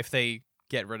 If they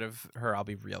get rid of her, I'll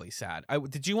be really sad.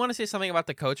 Did you want to say something about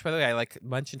the coach, by the way? I like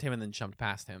mentioned him and then jumped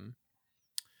past him.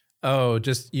 Oh,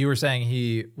 just you were saying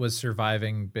he was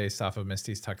surviving based off of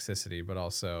Misty's toxicity, but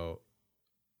also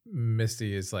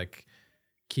Misty is like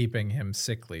keeping him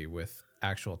sickly with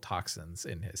actual toxins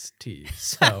in his tea.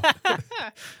 So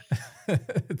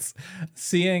it's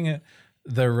seeing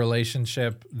the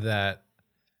relationship that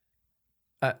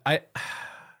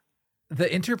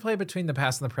the interplay between the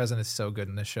past and the present is so good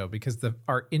in this show, because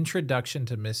our introduction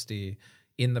to Misty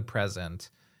in the present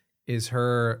is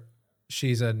her.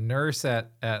 She's a nurse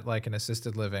at like an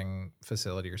assisted living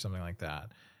facility or something like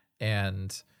that.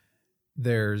 And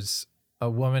there's a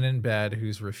woman in bed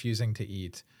who's refusing to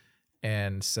eat.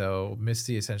 And so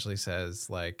Misty essentially says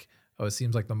like, oh, it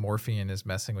seems like the morphine is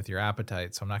messing with your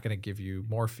appetite, so I'm not going to give you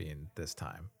morphine this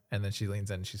time. And then she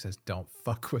leans in and she says, don't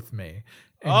fuck with me.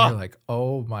 And you're like,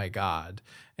 oh my God.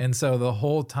 And so the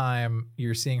whole time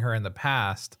you're seeing her in the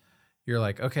past, you're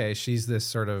like, okay, she's this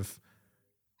sort of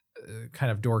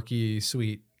kind of dorky,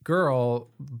 sweet girl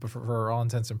for all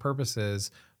intents and purposes.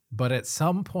 But at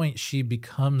some point she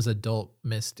becomes adult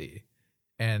Misty,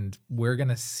 and we're going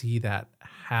to see that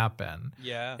happen.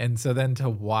 Yeah. And so then to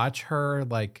watch her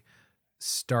like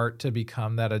start to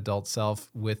become that adult self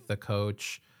with the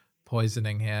coach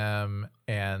poisoning him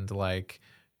and like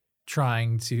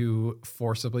trying to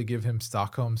forcibly give him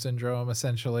Stockholm syndrome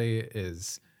essentially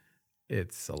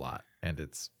it's a lot, and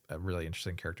it's a really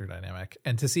interesting character dynamic.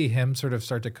 And to see him sort of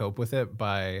start to cope with it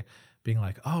by being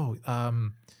like, oh,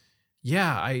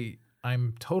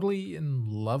 I'm totally in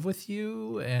love with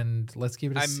you, and let's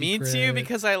keep it a secret. I mean to you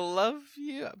because I love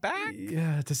you back.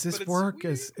 Yeah, does this work?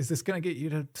 Is this gonna get you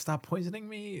to stop poisoning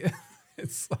me?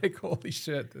 It's like, holy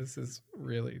shit, this is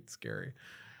really scary.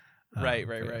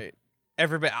 Right.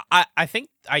 Everybody, I think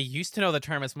I used to know the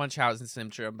term as Munchausen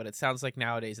syndrome, but it sounds like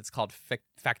nowadays it's called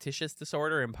factitious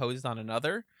disorder imposed on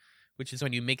another, which is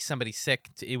when you make somebody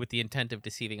sick with the intent of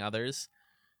deceiving others,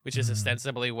 which is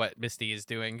ostensibly what Misty is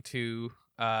doing to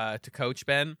Coach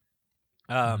Ben.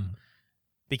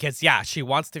 Because she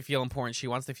wants to feel important, she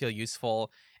wants to feel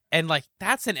useful, and like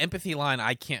that's an empathy line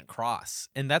I can't cross.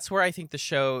 And that's where I think the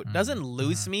show doesn't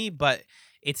lose me, but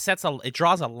it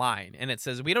draws a line, and it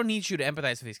says, we don't need you to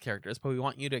empathize with these characters, but we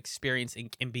want you to experience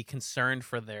and be concerned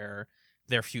for their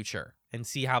future and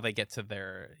see how they get to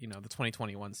their, the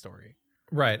 2021 story.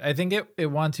 Right. I think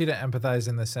it wants you to empathize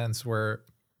in the sense where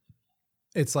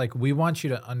It's like, we want you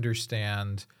to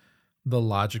understand the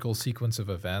logical sequence of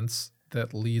events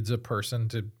that leads a person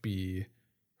to be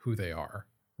who they are,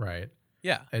 right?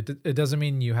 Yeah. It doesn't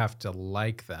mean you have to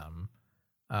like them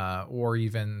or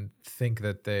even think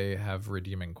that they have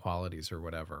redeeming qualities or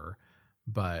whatever,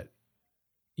 but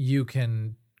you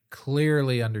can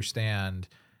clearly understand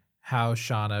how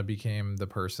Shauna became the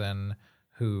person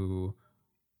who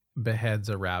beheads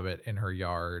a rabbit in her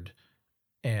yard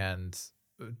and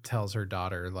tells her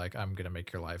daughter, like, I'm going to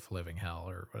make your life a living hell,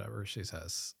 or whatever she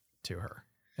says to her.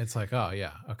 It's like, oh,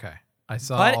 yeah, okay. I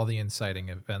saw all the inciting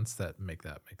events that make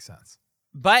sense.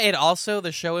 But it also,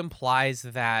 the show implies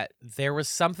that there was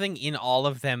something in all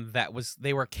of them that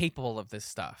they were capable of this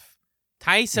stuff.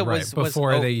 Taissa was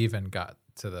before they even got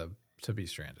to be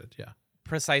stranded. Yeah.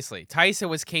 Precisely. Taissa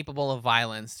was capable of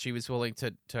violence. She was willing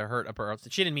to hurt a girl.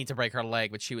 She didn't mean to break her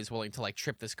leg, but she was willing to like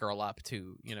trip this girl up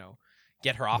to,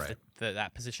 get her off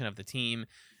that position of the team.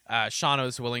 Shauna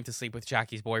was willing to sleep with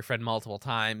Jackie's boyfriend multiple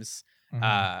times.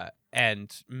 Mm-hmm.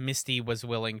 And Misty was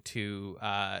willing to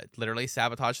literally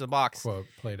sabotage the box. Quote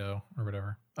Play-Doh or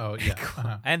whatever. Oh, yeah.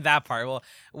 Uh-huh. And that part. Well,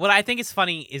 what I think is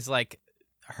funny is like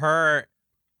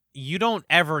you don't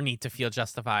ever need to feel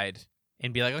justified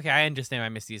and be like, okay, I understand why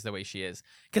Misty is the way she is.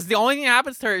 Because the only thing that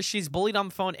happens to her is she's bullied on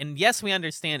the phone. And yes, we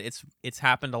understand it's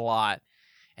happened a lot.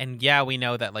 And yeah, we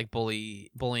know that like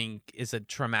bullying is a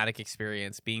traumatic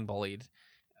experience, being bullied.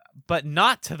 But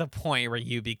not to the point where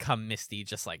you become Misty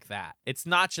just like that. It's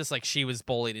not just like she was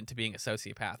bullied into being a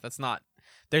sociopath.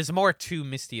 There's more to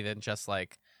Misty than just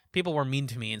like people were mean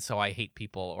to me and so I hate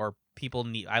people, or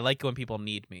I like when people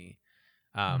need me.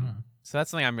 So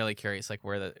that's something I'm really curious, like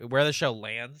where the show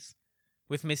lands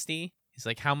with Misty is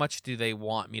like, how much do they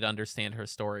want me to understand her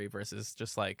story versus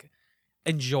just like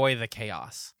enjoy the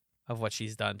chaos of what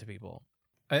she's done to people.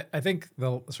 I think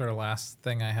the sort of last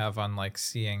thing I have on like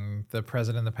seeing the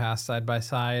present and the past side by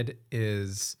side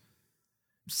is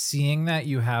seeing that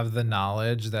you have the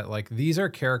knowledge that like these are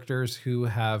characters who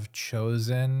have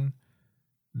chosen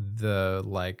the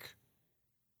like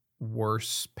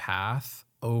worse path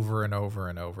over and over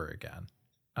and over again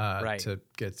to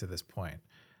get to this point.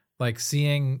 Like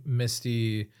seeing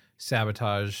Misty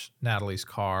sabotage Natalie's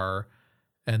car,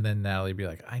 and then Natalie be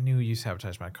like, I knew you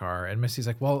sabotaged my car. And Misty's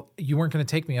like, well, you weren't going to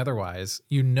take me otherwise.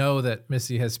 You know that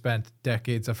Misty has spent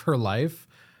decades of her life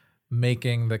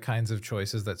making the kinds of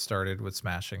choices that started with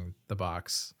smashing the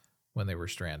box when they were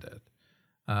stranded.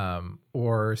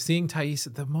 Or seeing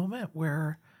Taissa, the moment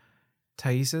where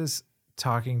Taissa's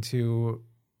talking to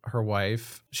her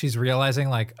wife, she's realizing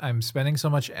like, I'm spending so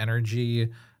much energy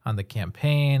on the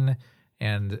campaign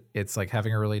and it's like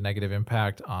having a really negative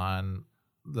impact on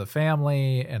the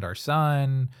family and our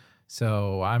son,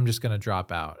 so I'm just going to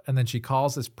drop out. And then she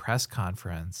calls this press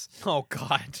conference. Oh,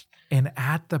 God. And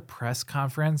at the press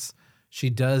conference,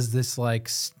 she does this like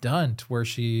stunt where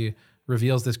she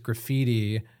reveals this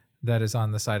graffiti that is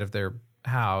on the side of their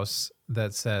house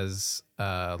that says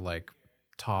like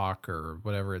talk or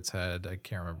whatever it said. I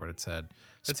can't remember what it said.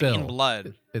 Spill. It's in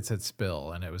blood. It said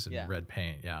spill, and it was in red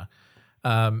paint. Yeah.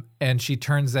 And she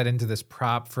turns that into this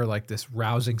prop for like this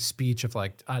rousing speech of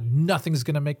like, nothing's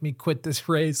going to make me quit this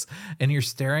race. And you're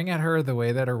staring at her the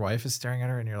way that her wife is staring at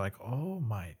her. And you're like, oh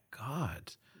my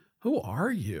God, who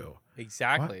are you?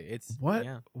 Exactly.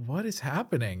 What is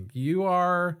happening? You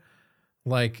are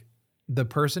like the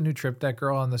person who tripped that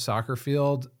girl on the soccer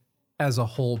field as a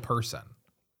whole person.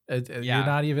 You're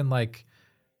not even like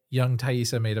young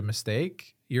Taissa made a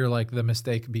mistake. You're like the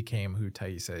mistake became who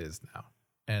Taissa is now.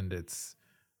 And it's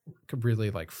really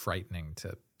like frightening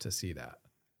to see that.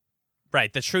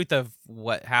 Right. The truth of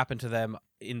what happened to them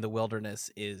in the wilderness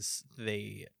is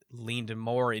they leaned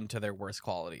more into their worst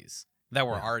qualities that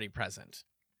were already present.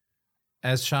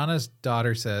 As Shauna's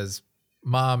daughter says,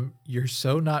 Mom, you're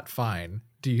so not fine.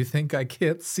 Do you think I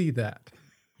can't see that?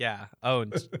 Yeah.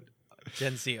 Owned.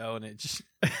 Gen Z ownage.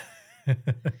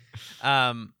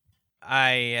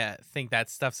 I think that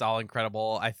stuff's all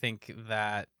incredible. I think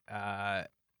that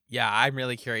I'm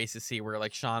really curious to see where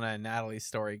like Shauna and Natalie's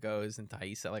story goes, and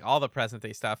Taissa, like all the present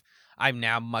day stuff I'm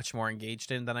now much more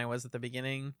engaged in than I was at the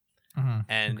beginning.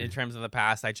 And in terms of the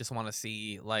past, I just want to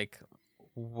see like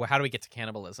how do we get to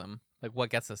cannibalism? Like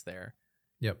what gets us there?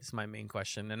 Yep. Is my main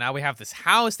question. And now we have this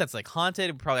house that's like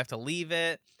haunted. We probably have to leave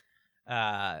it.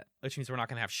 Which means we're not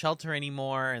gonna have shelter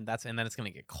anymore, and then it's gonna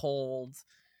get cold.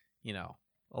 You know,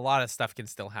 a lot of stuff can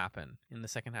still happen in the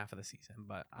second half of the season,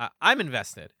 but I'm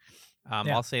invested.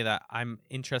 I'll say that I'm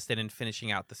interested in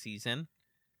finishing out the season.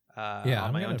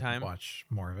 On my own time. Watch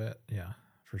more of it. Yeah,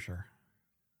 for sure.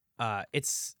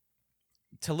 It's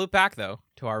to loop back though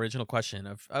to our original question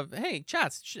of hey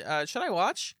chats, should I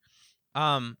watch?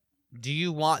 Are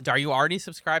you already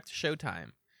subscribed to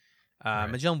Showtime? Right.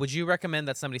 Magellan, would you recommend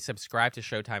that somebody subscribe to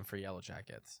Showtime for Yellow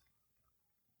Jackets?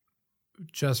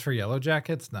 Just for Yellow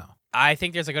Jackets? No. I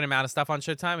think there's a good amount of stuff on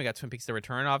Showtime. We got Twin Peaks: The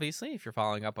Return, obviously, if you're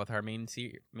following up with our main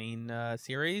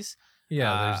series.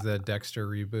 Yeah, there's the Dexter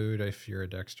reboot if you're a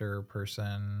Dexter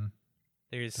person.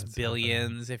 There's That's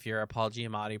Billions if you're a Paul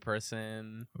Giamatti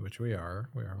person. Which we are.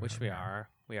 We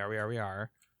are.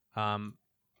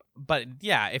 But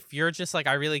yeah, if you're just like,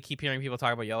 I really keep hearing people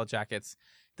talk about Yellow Jackets.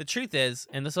 The truth is,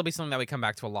 and this will be something that we come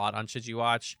back to a lot on Should You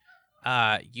Watch,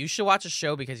 you should watch a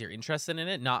show because you're interested in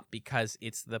it, not because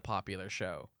it's the popular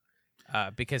show.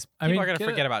 Because people are going to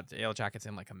forget about Yellow Jackets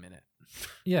in like a minute.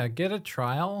 Yeah, get a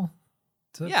trial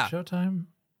to Showtime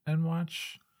and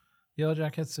watch Yellow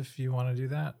Jackets if you want to do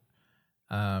that.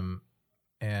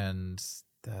 And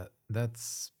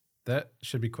that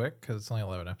should be quick because it's only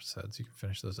 11 episodes. You can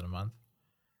finish those in a month.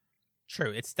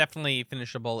 True. It's definitely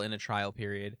finishable in a trial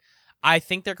period. I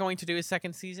think they're going to do a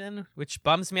second season, which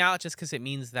bums me out just because it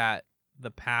means that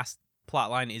the past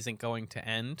plotline isn't going to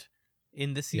end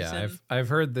in the season. Yeah, I've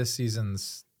heard this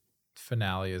season's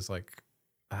finale is like,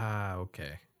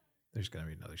 okay, there's going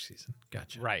to be another season.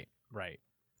 Gotcha. Right.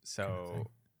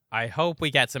 So I hope we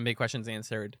get some big questions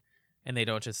answered and they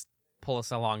don't just pull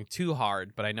us along too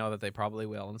hard, but I know that they probably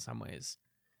will in some ways.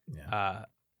 Yeah.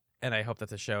 And I hope that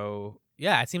the show,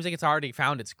 it seems like it's already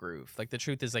found its groove. Like the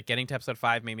truth is, like getting to episode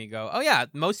 5 made me go, oh yeah,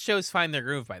 most shows find their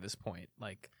groove by this point.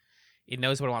 Like it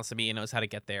knows what it wants to be, it knows how to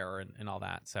get there and all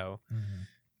that. So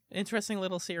interesting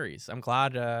little series. I'm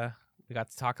glad we got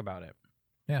to talk about it.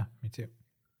 Yeah, me too.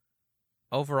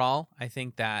 Overall, I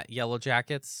think that Yellow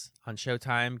Jackets on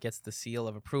Showtime gets the seal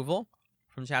of approval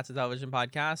from Chats of Television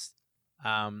podcast.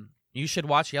 You should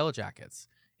watch Yellow Jackets.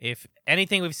 If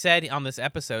anything we've said on this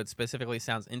episode specifically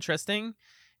sounds interesting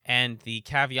and the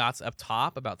caveats up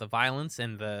top about the violence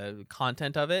and the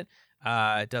content of it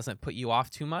doesn't put you off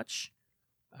too much,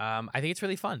 I think it's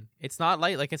really fun. It's not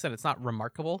like I said, it's not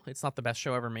remarkable. It's not the best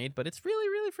show ever made, but it's really,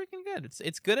 really freaking good.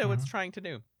 It's good at what it's trying to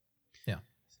do. Yeah.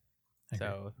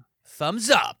 So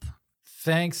thumbs up.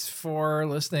 Thanks for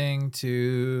listening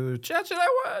to Chat Should I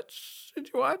Watch? Should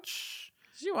you watch?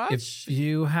 If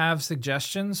you have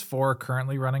suggestions for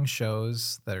currently running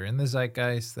shows that are in the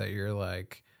zeitgeist that you're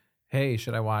like, hey,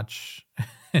 should I watch?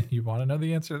 And you want to know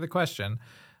the answer to the question,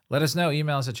 let us know.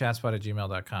 Email us at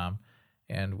chatspot@gmail.com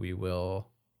and we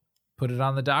will put it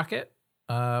on the docket.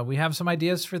 We have some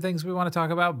ideas for things we want to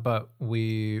talk about, but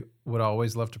we would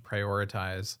always love to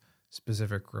prioritize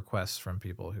specific requests from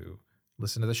people who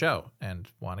listen to the show and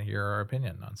want to hear our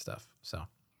opinion on stuff. So,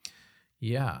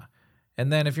 yeah.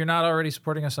 And then if you're not already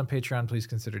supporting us on Patreon, please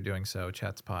consider doing so.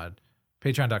 Chatspod,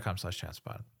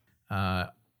 patreon.com/chatspod.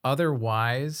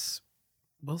 Otherwise,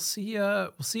 we'll see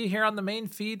you here on the main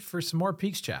feed for some more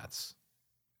Peaks chats.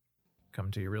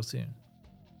 Coming to you real soon.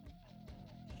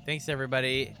 Thanks,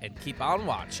 everybody, and keep on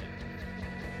watching.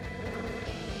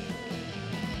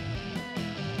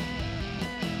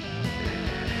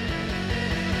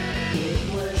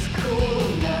 It was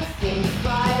cool, nothing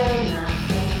fire,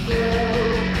 nothing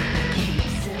blue.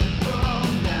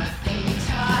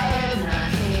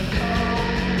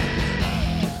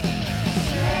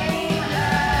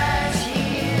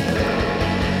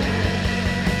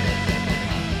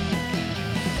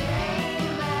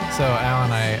 So,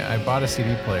 Alan, I bought a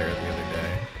CD player the other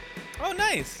day. Oh,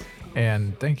 nice.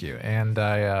 And thank you. And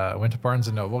I went to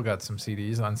Barnes & Noble, got some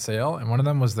CDs on sale, and one of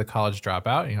them was the College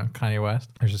Dropout, Kanye West.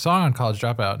 There's a song on College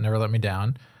Dropout, Never Let Me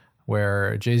Down,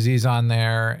 where Jay-Z's on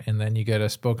there, and then you get a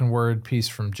spoken word piece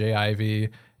from Jay Ivy,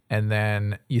 and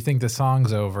then you think the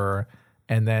song's over,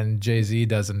 and then Jay-Z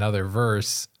does another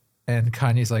verse, and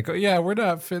Kanye's like, oh yeah, we're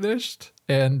not finished.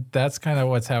 And that's kind of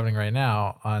what's happening right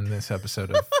now on this episode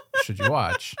of Should You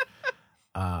Watch?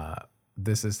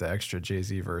 This is the extra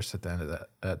Jay-Z verse at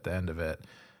the end of it,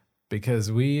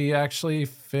 because we actually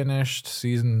finished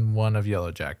season 1 of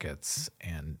Yellow Jackets,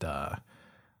 and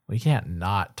we can't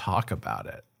not talk about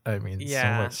it. I mean, so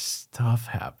much stuff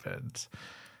happened.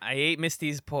 I ate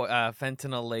Misty's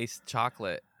fentanyl-laced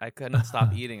chocolate. I couldn't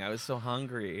stop eating. I was so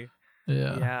hungry.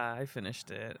 Yeah, I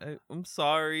finished it. I'm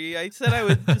sorry. I said I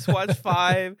would just watch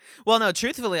 5. Well, no,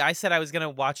 truthfully, I said I was going to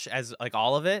watch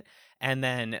all of it. And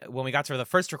then when we got to the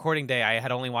first recording day, I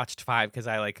had only watched 5 because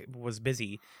I was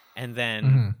busy. And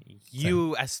then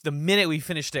as the minute we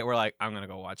finished it, we're like, I'm going to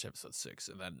go watch episode 6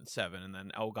 and then 7. And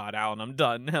then, oh God, Alan, I'm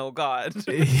done. Oh God.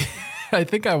 I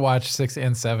think I watched 6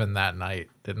 and 7 that night,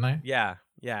 didn't I? Yeah.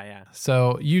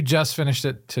 So you just finished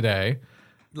it today.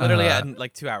 Literally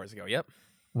 2 hours ago. Yep.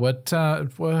 What's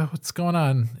going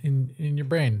on in your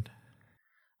brain?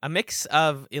 A mix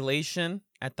of elation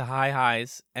at the high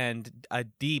highs and a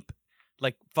deep,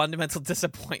 like, fundamental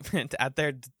disappointment at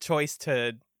their choice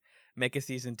to make a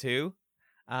season 2.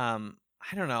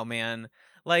 I don't know, man.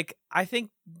 Like, I think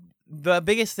the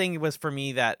biggest thing was for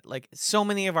me that, like, so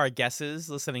many of our guesses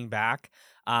listening back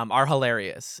are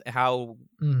hilarious. How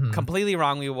completely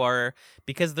wrong we were,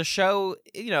 because the show,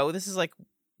 this is like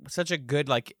such a good,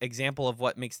 like, example of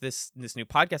what makes this new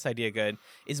podcast idea good,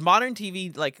 is modern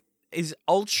TV, like, is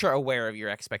ultra aware of your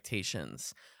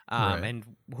expectations. Right. And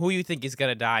who you think is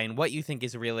going to die and what you think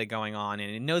is really going on.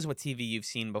 And it knows what TV you've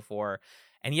seen before.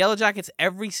 And Yellow Jackets,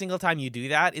 every single time you do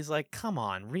that, is like, come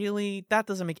on, really? That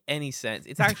doesn't make any sense.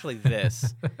 It's actually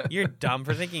this. You're dumb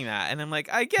for thinking that. And I'm like,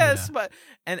 I guess, but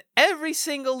and every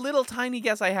single little tiny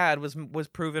guess I had was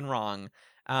proven wrong.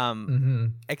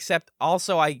 Except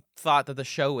also I thought that the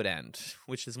show would end,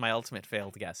 which is my ultimate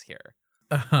failed guess here.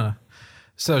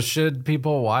 So should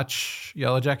people watch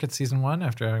Yellow Jackets season 1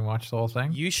 after having watched the whole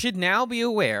thing? You should now be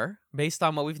aware, based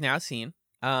on what we've now seen,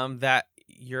 that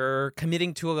you're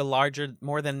committing to a larger,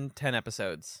 more than 10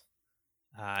 episodes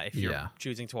if you're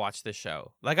choosing to watch this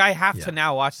show. Like, I have to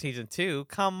now watch season 2.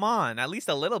 Come on, at least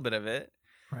a little bit of it.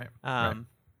 Right. How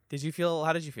did you feel?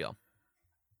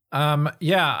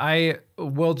 I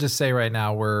will just say right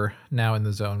now, we're now in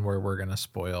the zone where we're going to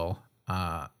spoil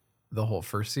the whole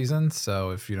first season.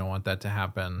 So if you don't want that to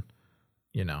happen,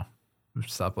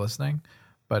 stop listening.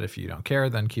 But if you don't care,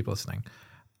 then keep listening.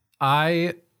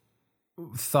 I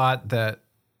thought that,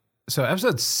 so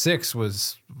episode 6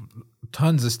 was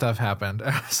tons of stuff happened.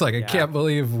 I was like, I can't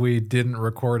believe we didn't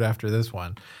record after this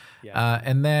one.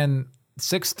 And then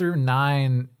 6 through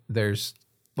 9, there's,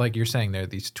 like you're saying, there are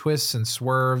these twists and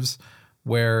swerves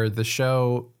where the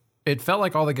show, it felt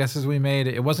like all the guesses we made,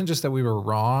 it wasn't just that we were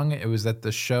wrong, it was that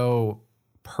the show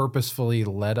purposefully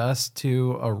led us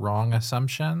to a wrong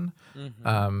assumption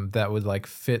that would, like,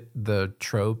 fit the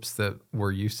tropes that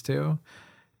we're used to.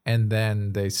 And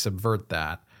then they subvert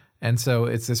that. And so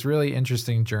it's this really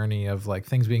interesting journey of, like,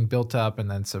 things being built up and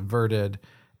then subverted.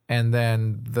 And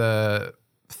then the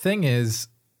thing is,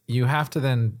 you have to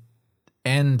then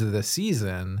end the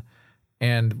season.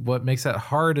 And what makes that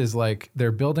hard is, like,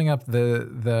 they're building up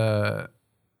the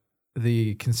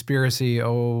conspiracy.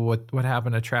 Oh, what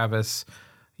happened to Travis?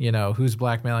 Who's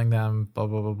blackmailing them? Blah,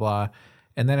 blah, blah, blah.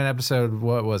 And then in episode,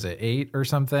 what was it, 8 or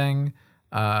something?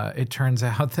 It turns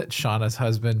out that Shauna's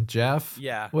husband, Jeff,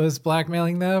 was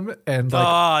blackmailing them. And,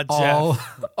 like, all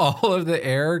of the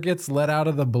air gets let out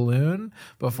of the balloon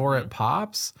before it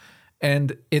pops.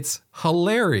 And it's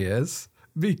hilarious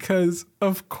because,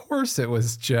 of course, it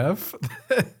was Jeff.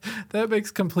 That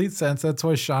makes complete sense. That's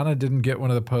why Shauna didn't get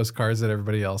one of the postcards that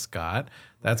everybody else got.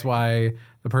 That's why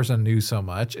the person knew so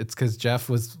much. It's because Jeff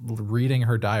was reading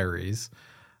her diaries.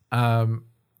 And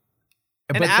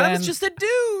Adam's just a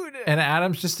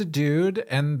dude.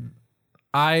 And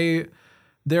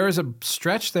there was a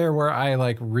stretch there where I,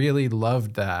 like, really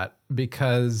loved that,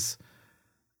 because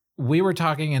we were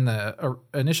talking in the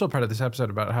initial part of this episode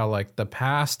about how, like, the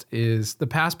past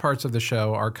parts of the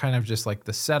show are kind of just like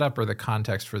the setup or the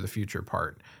context for the future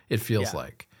part. It feels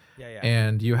like.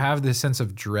 And you have this sense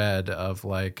of dread of,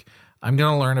 like, I'm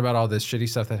going to learn about all this shitty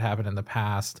stuff that happened in the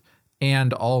past.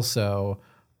 And also,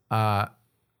 but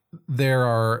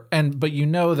you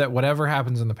know that whatever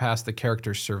happens in the past, the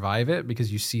characters survive it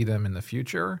because you see them in the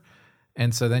future.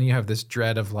 And so then you have this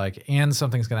dread of, like, and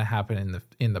something's going to happen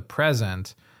in the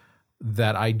present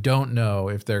that I don't know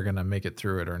if they're going to make it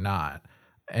through it or not.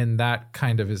 And that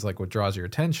kind of is, like, what draws your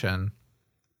attention.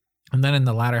 And then in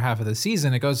the latter half of the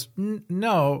season, it goes,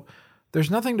 no,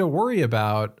 there's nothing to worry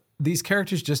about. These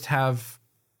characters just have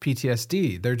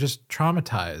PTSD. They're just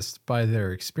traumatized by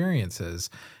their experiences.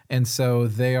 And so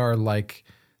they are, like,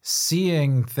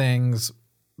 seeing things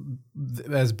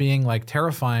as being, like,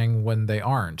 terrifying when they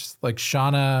aren't. Like,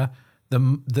 Shauna,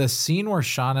 the scene where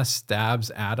Shauna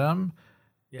stabs Adam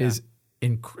is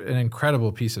an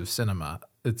incredible piece of cinema.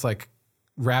 It's, like,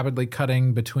 rapidly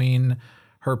cutting between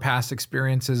her past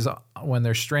experiences when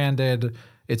they're stranded.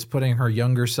 It's putting her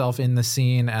younger self in the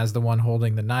scene as the one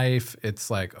holding the knife. It's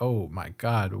like, oh my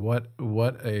God, what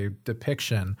a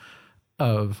depiction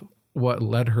of what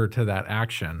led her to that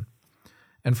action.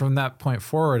 And from that point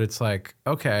forward, it's like,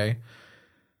 okay,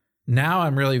 now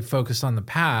I'm really focused on the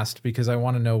past because I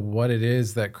want to know what it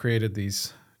is that created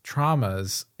these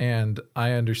traumas. And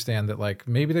I understand that, like,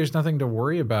 maybe there's nothing to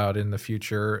worry about in the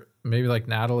future. Maybe, like,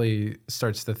 Natalie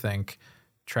starts to think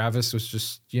Travis was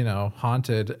just,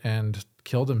 haunted and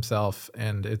killed himself.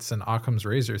 And it's an Occam's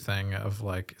razor thing of,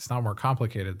 like, it's not more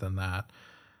complicated than that.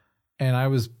 And I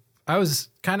was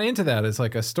kind of into that as,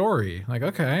 like, a story. Like,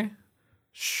 okay,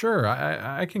 sure,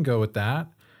 I can go with that.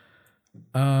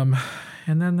 And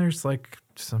then there's like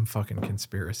some fucking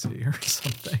conspiracy or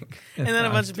something. And then a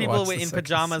I bunch have of to people watch the in second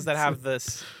pajamas that have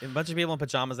season. a bunch of people in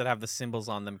pajamas that have the symbols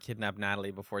on them kidnap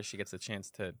Natalie before she gets a chance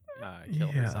to kill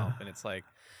Yeah. herself. And it's like,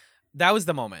 that was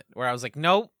the moment where I was like,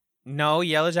 no,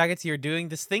 Yellow Jackets, you're doing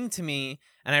this thing to me.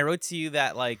 And I wrote to you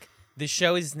that like the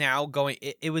show is now going,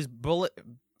 it was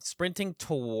sprinting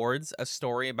towards a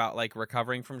story about like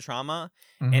recovering from trauma,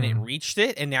 and it Mhm. reached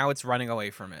it, and now it's running away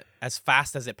from it as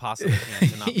fast as it possibly can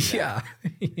to not be that. Yeah.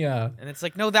 Yeah. And it's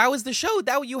like, no, that was the show.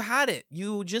 That you had it.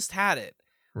 You just had it.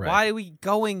 Right. Why are we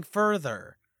going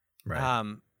further?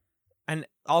 Right. And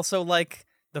also like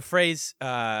the phrase,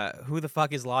 who the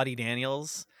fuck is Lottie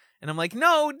Daniels? And I'm like,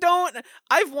 no, don't.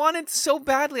 I've wanted so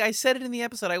badly. I said it in the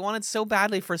episode. I wanted so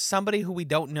badly for somebody who we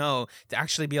don't know to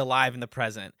actually be alive in the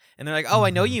present. And they're like, oh, I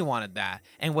know you wanted that.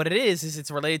 And what it is it's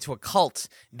related to a cult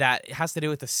that has to do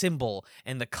with a symbol.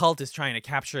 And the cult is trying to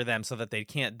capture them so that they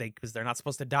can't, because they're not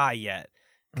supposed to die yet.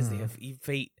 Because they have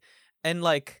fate. And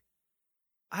like,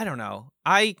 I don't know.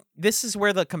 This is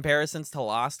where the comparisons to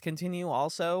Lost continue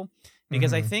also.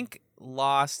 Because I think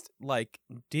Lost like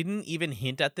didn't even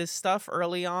hint at this stuff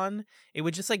early on. It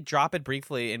would just like drop it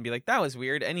briefly and be like, that was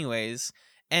weird anyways.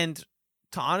 And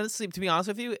to be honest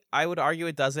with you, I would argue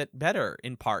it does it better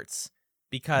in parts,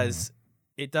 because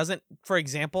it doesn't, for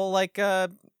example, like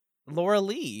Laura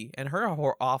Lee and her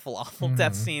awful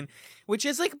death scene, which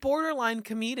is like borderline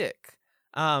comedic.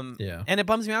 Yeah. And it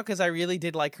bums me out because I really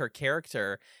did like her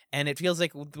character, and it feels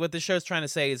like what the show's trying to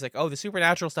say is like, oh, the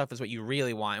supernatural stuff is what you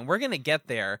really want, and we're gonna get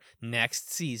there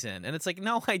next season. And it's like,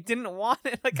 no, I didn't want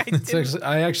it. Like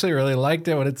I actually really liked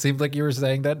it when it seemed like you were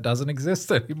saying that doesn't exist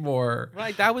anymore.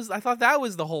 Right. I thought that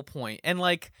was the whole point. And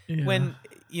like when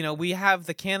we have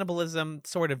the cannibalism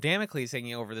sort of Damocles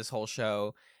hanging over this whole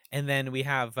show. And then we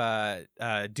have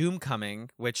Doom coming,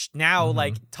 which now,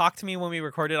 like, talk to me when we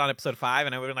recorded on episode 5,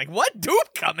 and I would have been like, what? Doom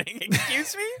coming?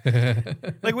 Excuse me?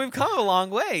 Like, we've come a long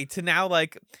way to now,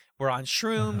 like, we're on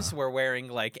shrooms, we're wearing,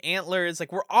 like, antlers.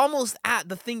 Like, we're almost at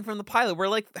the thing from the pilot. We're,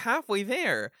 like, halfway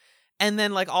there. And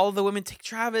then, like, all of the women take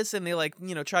Travis, and they, like,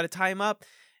 try to tie him up.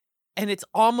 And it's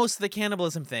almost the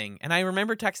cannibalism thing. And I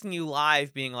remember texting you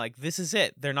live being like, this is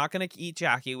it. They're not going to eat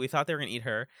Jackie. We thought they were going to eat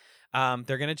her.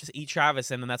 They're going to just eat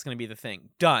Travis, and then that's going to be the thing.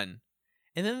 Done.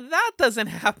 And then that doesn't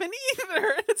happen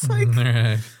either. It's like,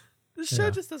 the show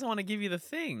just doesn't want to give you the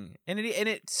thing. And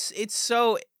it's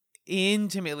so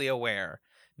intimately aware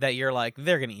that you're like,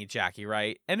 they're going to eat Jackie,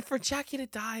 right? And for Jackie to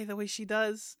die the way she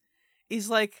does is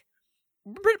like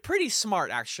pretty smart,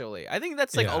 actually. I think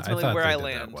that's like ultimately where I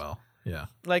land. Well, yeah.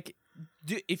 Like,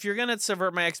 if you're gonna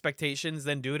subvert my expectations,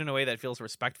 then do it in a way that feels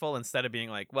respectful, instead of being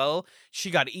like, well,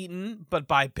 she got eaten but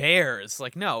by bears.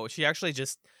 Like, no, she actually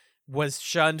just was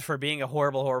shunned for being a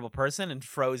horrible person and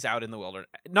froze out in the wilderness.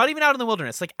 Not even out in the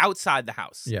wilderness, like outside the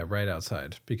house. Yeah, right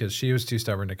outside, because she was too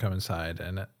stubborn to come inside,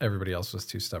 and everybody else was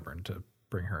too stubborn to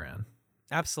bring her in.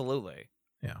 Absolutely.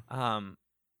 Yeah.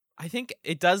 I think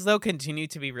it does though continue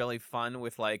to be really fun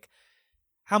with like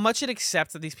how much it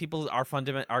accepts that these people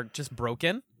are just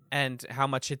broken. And how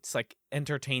much it's like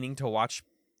entertaining to watch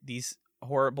these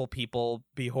horrible people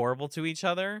be horrible to each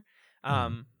other.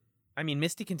 I mean,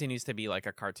 Misty continues to be like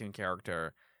a cartoon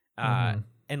character, and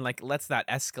like lets that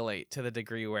escalate to the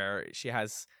degree where she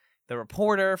has the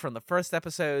reporter from the first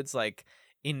episodes like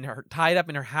tied up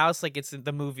in her house, like it's in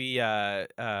the movie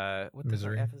what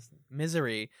Misery. the F is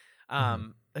Misery.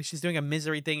 Like she's doing a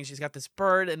Misery thing, and she's got this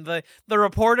bird, and the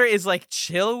reporter is like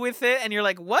chill with it, and you're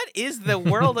like, what is the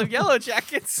world of Yellow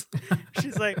Jackets?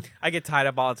 She's like, I get tied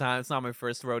up all the time. It's not my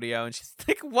first rodeo. And she's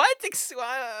like, what?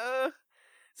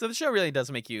 So the show really does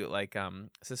make you like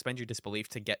suspend your disbelief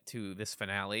to get to this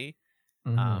finale.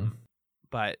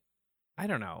 But I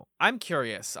don't know. I'm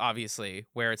curious, obviously,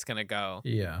 where it's gonna go.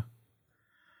 Yeah.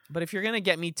 But if you're gonna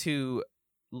get me to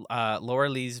Laura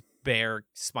Lee's bear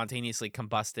spontaneously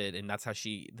combusted, and that's how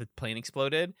the plane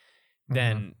exploded,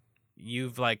 then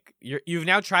you're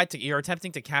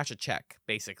attempting to cash a check,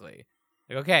 basically.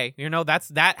 Like, okay,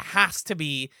 that has to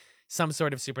be some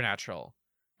sort of supernatural.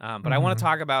 But I want to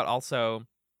talk about also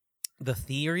the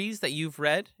theories that you've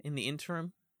read in the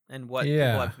interim and what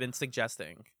people have been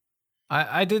suggesting.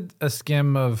 I did a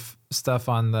skim of stuff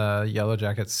on the Yellow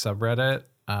Jackets subreddit,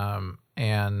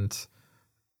 and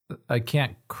I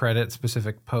can't credit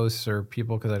specific posts or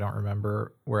people because I don't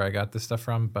remember where I got this stuff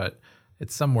from, but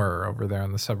it's somewhere over there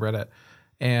on the subreddit.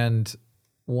 And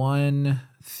one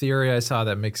theory I saw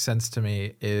that makes sense to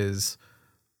me is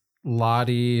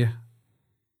Lottie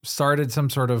started some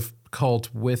sort of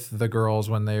cult with the girls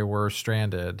when they were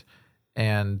stranded,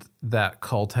 and that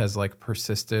cult has like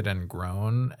persisted and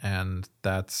grown, and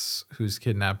that's who's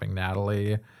kidnapping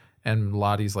Natalie. and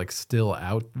Lottie's like still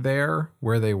out there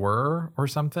where they were or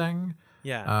something.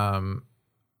 Yeah.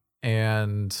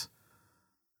 And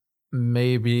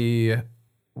maybe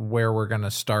where we're going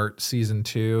to start season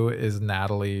 2 is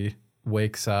Natalie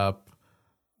wakes up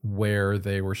where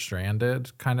they were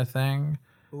stranded kind of thing.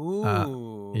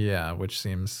 Ooh. Yeah, which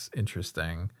seems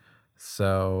interesting.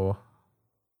 So,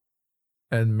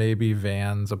 and maybe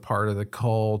Van's a part of the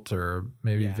cult, or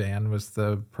maybe Van was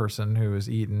the person who was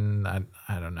eaten.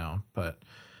 I don't know, but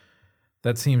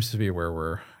that seems to be where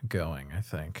we're going, I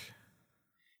think.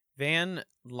 Van,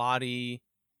 Lottie,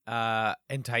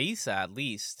 and Thaisa, at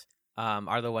least,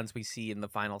 are the ones we see in the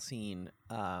final scene,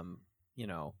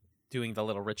 doing the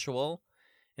little ritual.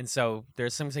 And so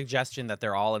there's some suggestion that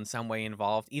they're all in some way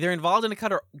involved, either involved in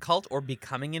a cult or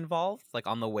becoming involved, like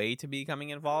on the way to becoming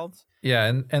involved. Yeah,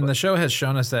 and the show has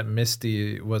shown us that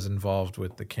Misty was involved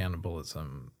with the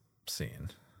cannibalism scene.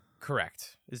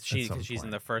 Correct. Is she? Because she's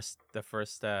in the first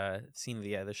scene of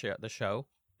the show.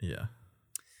 Yeah.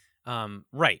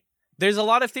 Right. There's a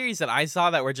lot of theories that I saw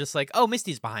that were just like, oh,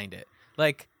 Misty's behind it.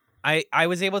 Like, I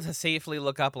was able to safely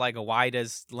look up, like, why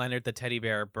does Leonard the teddy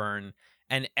bear burn?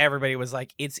 And everybody was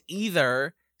like, it's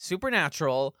either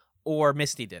supernatural or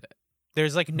Misty did it.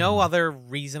 There's, like, no other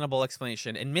reasonable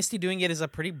explanation. And Misty doing it is a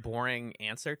pretty boring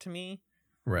answer to me.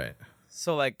 Right.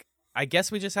 So, like, I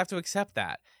guess we just have to accept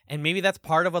that. And maybe that's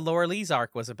part of what Laura Lee's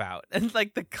arc was about. And,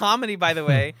 like, the comedy, by the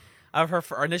way, of her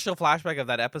initial flashback of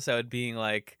that episode being,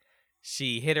 like,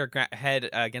 she hit her head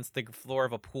against the floor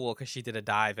of a pool because she did a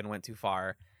dive and went too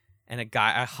far. And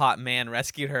a hot man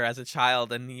rescued her as a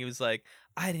child. And he was like,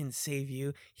 I didn't save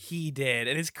you. He did.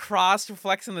 And his cross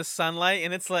reflects in the sunlight.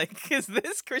 And it's like, is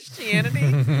this Christianity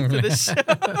to the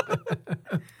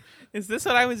show? Is this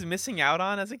what I was missing out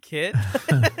on as a kid?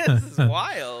 This is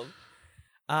wild.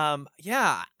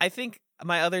 Yeah, I think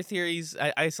my other theories,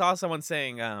 I saw someone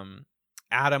saying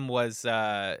Adam was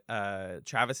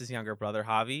Travis's younger brother,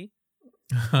 Javi.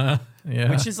 Yeah.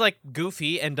 Which is like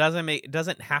goofy and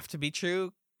doesn't have to be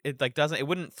true. It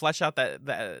wouldn't flesh out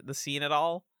the scene at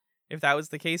all if that was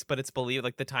the case, but it's believed,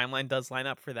 like, the timeline does line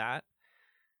up for that.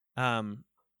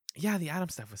 Yeah, the Adam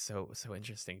stuff was so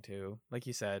interesting too. Like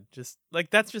you said, just like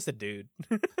that's just a dude.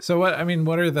 So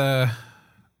what are the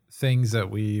things that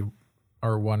we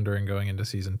are wondering going into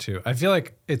season 2? I feel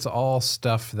like it's all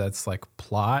stuff that's like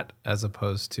plot as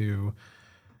opposed to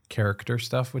character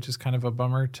stuff, which is kind of a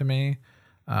bummer to me.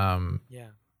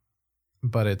 Yeah.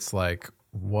 But it's like,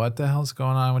 what the hell's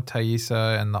going on with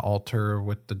Thaisa and the altar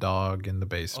with the dog in the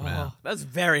basement? Oh, that's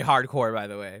very hardcore, by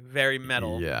the way. Very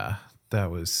metal. Yeah,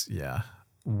 that was, yeah.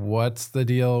 What's the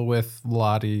deal with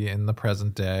Lottie in the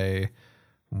present day?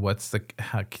 What's the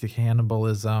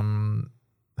cannibalism?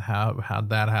 How'd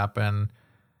that happen?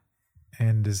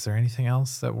 And is there anything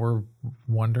else that we're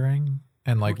wondering?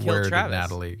 And like, where did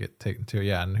Natalie get taken to?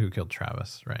 Yeah, and who killed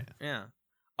Travis? Right. Yeah.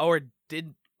 Or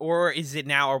is it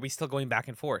now? Are we still going back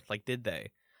and forth? Like, did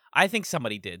they? I think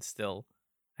somebody did still.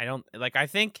 I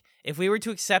think if we were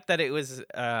to accept that it was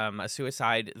a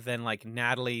suicide, then like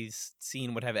Natalie's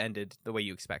scene would have ended the way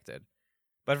you expected.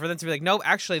 But for them to be like, no,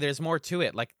 actually, there's more to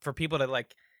it. Like, for people to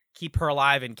like keep her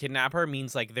alive and kidnap her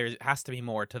means like there has to be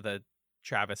more to the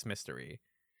Travis mystery.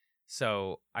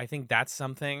 So I think that's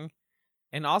something.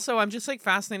 And also, I'm just like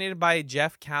fascinated by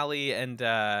Jeff, Callie, and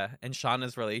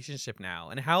Shauna's relationship now,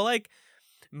 and how like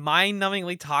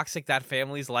mind-numbingly toxic that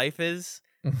family's life is.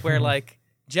 Where like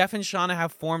Jeff and Shauna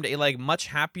have formed a like much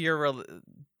happier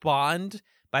bond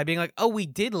by being like, oh, we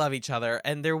did love each other,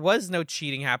 and there was no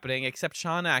cheating happening, except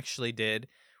Shauna actually did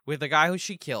with the guy who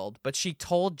she killed, but she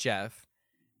told Jeff,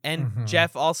 and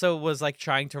Jeff also was like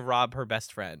trying to rob her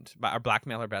best friend or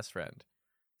blackmail her best friend.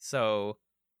 So.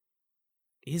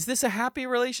 Is this a happy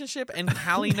relationship? And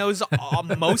Callie knows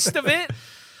most of it?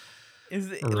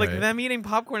 Like them eating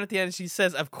popcorn at the end, she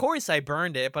says, of course I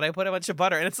burned it, but I put a bunch of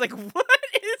butter. And it's like, what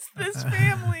is this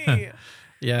family?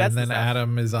 Yeah, that's, and then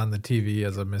Adam is on the TV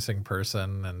as a missing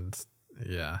person. And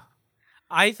yeah.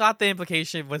 I thought the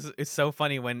implication is so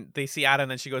funny when they see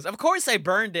Adam and she goes, of course I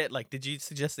burned it. Like, did you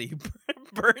suggest that you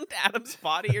burned Adam's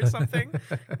body or something?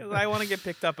 Because I want to get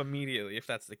picked up immediately if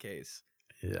that's the case.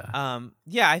 Yeah.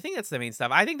 Yeah, I think that's the main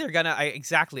stuff. I think they're gonna.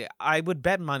 I would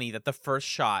bet money that the first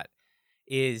shot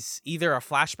is either a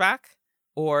flashback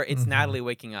or it's Natalie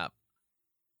waking up.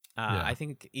 Yeah. I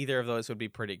think either of those would be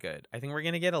pretty good. I think we're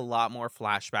gonna get a lot more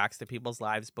flashbacks to people's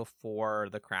lives before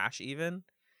the crash, even.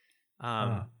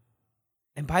 And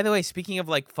by the way, speaking of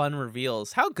like fun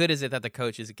reveals, how good is it that the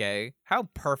coach is gay? How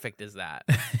perfect is that?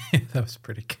 That was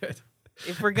pretty good.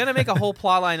 if we're gonna make a whole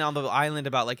plot line on the island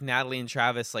about like Natalie and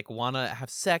Travis like wanna have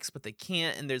sex but they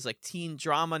can't, and there's like teen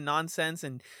drama nonsense,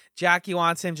 and Jackie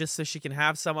wants him just so she can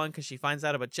have someone because she finds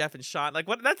out about Jeff and Sean. Like,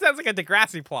 what? That sounds like a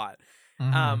Degrassi plot.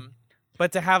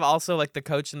 But to have also like the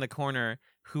coach in the corner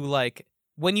who like,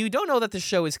 when you don't know that the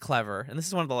show is clever, and this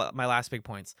is one of my last big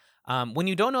points. When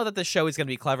you don't know that the show is going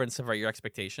to be clever and subvert your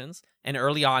expectations, and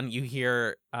early on you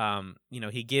hear,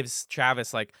 he gives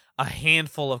Travis like a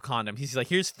handful of condoms. He's like,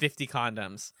 here's 50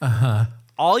 condoms.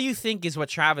 All you think is what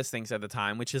Travis thinks at the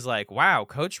time, which is like, wow,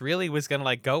 Coach really was going to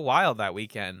like go wild that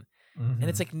weekend. And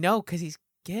it's like, no, because he's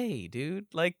gay, dude.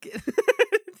 Like,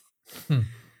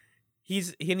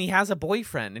 he has a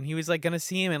boyfriend, and he was like gonna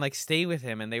see him and like stay with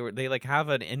him, and they like have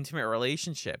an intimate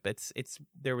relationship.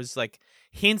 There was like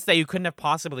hints that you couldn't have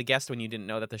possibly guessed when you didn't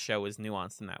know that the show was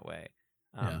nuanced in that way.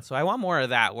 So I want more of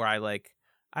that, where I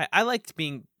liked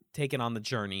being taken on the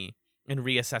journey and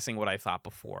reassessing what I thought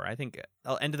before. I think at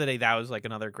the end of the day, that was like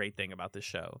another great thing about the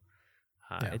show.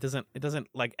 It doesn't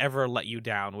like ever let you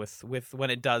down with when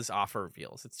it does offer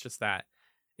reveals. It's just that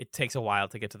it takes a while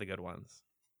to get to the good ones.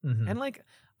 And like,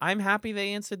 I'm happy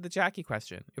they answered the Jackie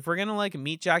question. If we're gonna like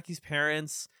meet Jackie's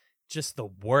parents, just the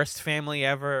worst family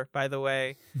ever, by the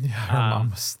way. Yeah, her mom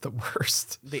was the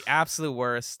worst. The absolute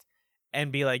worst.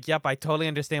 And be like, yep, I totally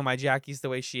understand why Jackie's the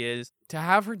way she is. To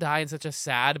have her die in such a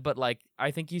sad, but like, I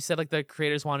think you said like the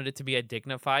creators wanted it to be a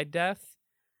dignified death.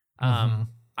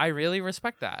 I really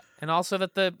respect that. And also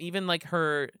that even like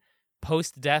her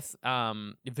post-death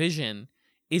vision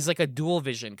is like a dual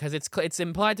vision, because it's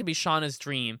implied to be Shauna's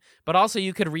dream, but also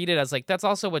you could read it as like that's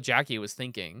also what Jackie was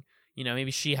thinking.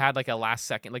 Maybe she had like a last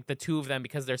second, like the two of them,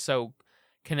 because they're so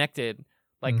connected,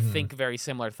 like think very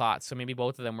similar thoughts. So maybe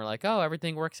both of them were like, oh,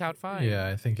 everything works out fine. Yeah,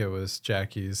 I think it was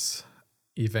Jackie's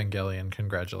Evangelion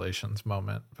congratulations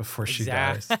moment before she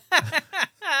dies.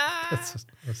 That's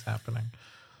what's happening.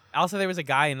 Also, there was a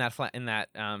guy in that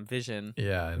vision.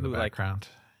 Yeah, in the background.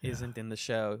 Isn't in the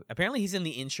show. Apparently he's in the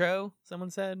intro,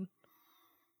 someone said.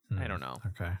 I don't know.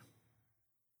 Okay.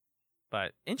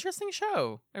 But interesting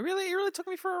show. It really took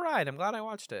me for a ride. I'm glad I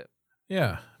watched it.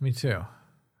 Yeah, me too.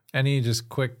 Any just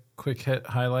quick hit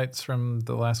highlights from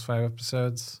the last 5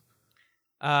 episodes?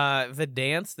 The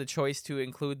dance, the choice to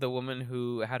include the woman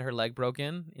who had her leg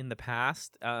broken in the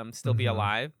past, still be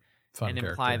alive. Fun and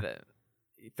character. Imply that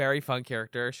very fun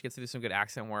character. She gets to do some good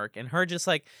accent work. And her just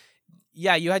like,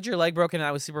 yeah, you had your leg broken and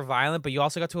that was super violent, but you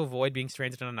also got to avoid being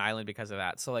stranded on an island because of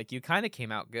that. So like you kind of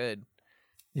came out good.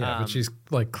 Yeah, but she's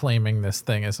like claiming this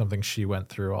thing as something she went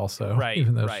through also, right,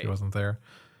 even though she wasn't there.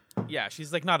 Yeah,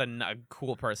 she's like not a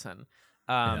cool person.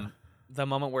 The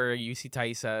moment where you see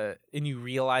Taissa and you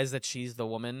realize that she's the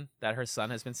woman that her son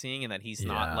has been seeing and that he's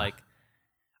not like,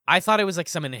 I thought it was like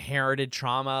some inherited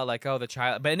trauma, like, oh, the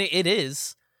child, but it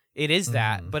is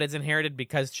that, but it's inherited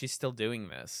because she's still doing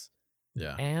this.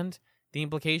 Yeah. And the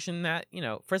implication that,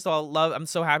 first of all, I'm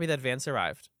so happy that Van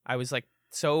survived. I was like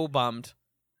so bummed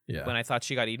when I thought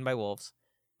she got eaten by wolves.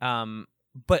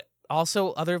 But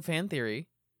also other fan theory,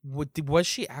 was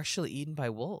she actually eaten by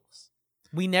wolves?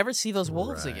 We never see those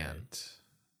wolves again.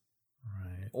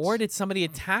 Right. Or did somebody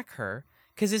attack her?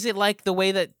 Because is it like the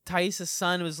way that Taissa's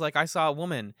son was like, I saw a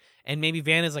woman, and maybe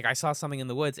Van is like, I saw something in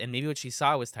the woods, and maybe what she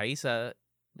saw was Taissa,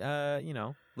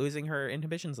 losing her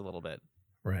inhibitions a little bit.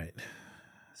 Right.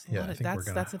 Yeah, I think we're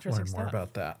going to learn more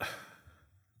about that.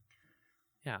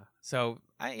 Yeah. So,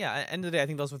 at the end of the day, I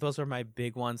think those were my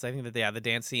big ones. I think that, the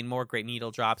dance scene, more great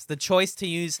needle drops. The choice to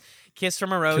use Kiss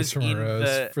from a Rose, for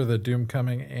the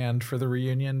Doomcoming and for the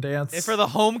reunion dance. For the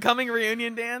homecoming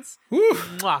reunion dance. Woo!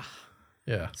 Mwah.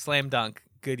 Yeah. Slam dunk.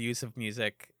 Good use of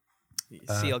music.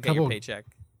 Seal, get your paycheck.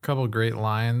 Couple great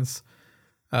lines.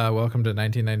 Welcome to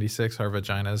 1996. Our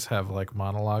vaginas have like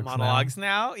monologues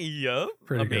now. Yup.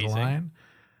 Pretty amazing. Good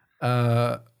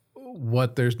line.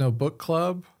 What? There's no book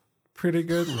club. Pretty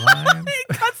good line.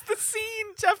 He cuts the scene.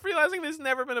 Jeff realizing there's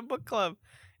never been a book club,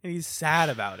 and he's sad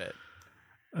about it.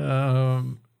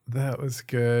 That was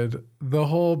good. The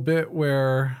whole bit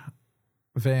where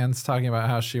Van's talking about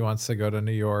how she wants to go to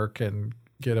New York and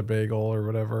get a bagel or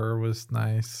whatever was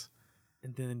nice.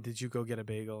 And then, did you go get a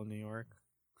bagel in New York?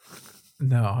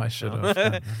 No, I should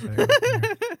have.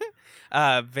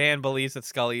 Van believes that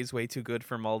Scully is way too good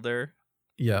for Mulder.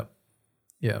 Yep.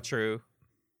 True.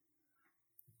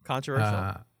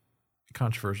 Controversial.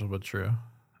 Controversial, but true.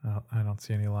 I don't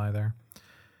see any lie there.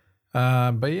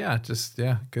 But yeah,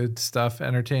 good stuff.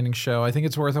 Entertaining show. I think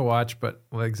it's worth a watch, but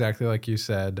exactly like you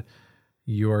said,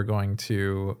 you are going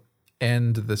to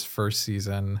end this first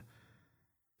season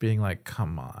being like,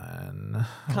 come on.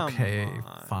 Okay,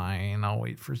 fine. I'll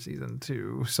wait for season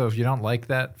 2. So if you don't like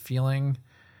that feeling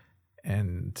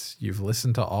and you've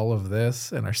listened to all of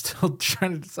this and are still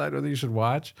trying to decide whether you should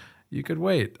watch, you could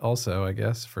wait also, I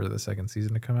guess, for the second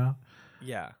season to come out.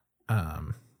 Yeah.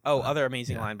 Um, Other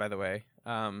amazing yeah. line, by the way.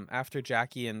 After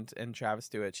Jackie and Travis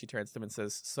do it, she turns to him and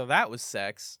says, "So that was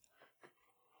sex."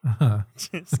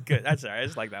 It's good. That's all right. I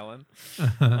just like that one.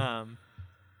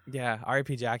 Yeah,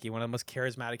 R.I.P. Jackie, one of the most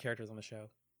charismatic characters on the show.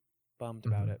 Bummed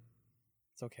about Mhm. it.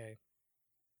 It's okay.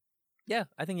 Yeah,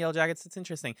 I think Yellow Jackets. It's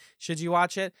interesting. Should you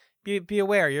watch it? Be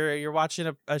aware you're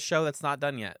watching a show that's not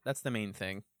done yet. That's the main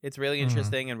thing. It's really Mhm.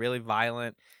 interesting and really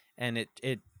violent, and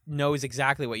it knows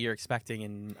exactly what you're expecting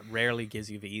and rarely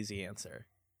gives you the easy answer.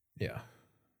 Yeah.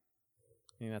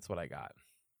 I think that's what I got.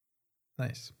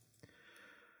 Nice.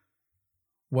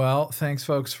 Well, thanks,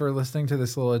 folks, for listening to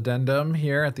this little addendum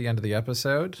here at the end of the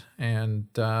episode. And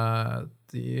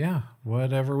yeah,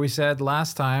 whatever we said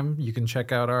last time, you can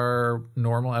check out our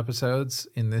normal episodes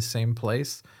in this same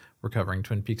place. We're covering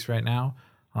Twin Peaks right now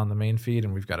on the main feed,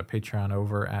 and we've got a Patreon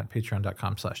over at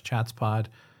patreon.com/chatspod.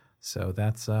 So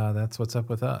that's what's up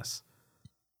with us.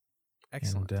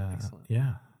 Excellent. And Excellent.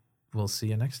 yeah, we'll see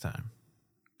you next time.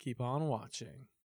 Keep on watching.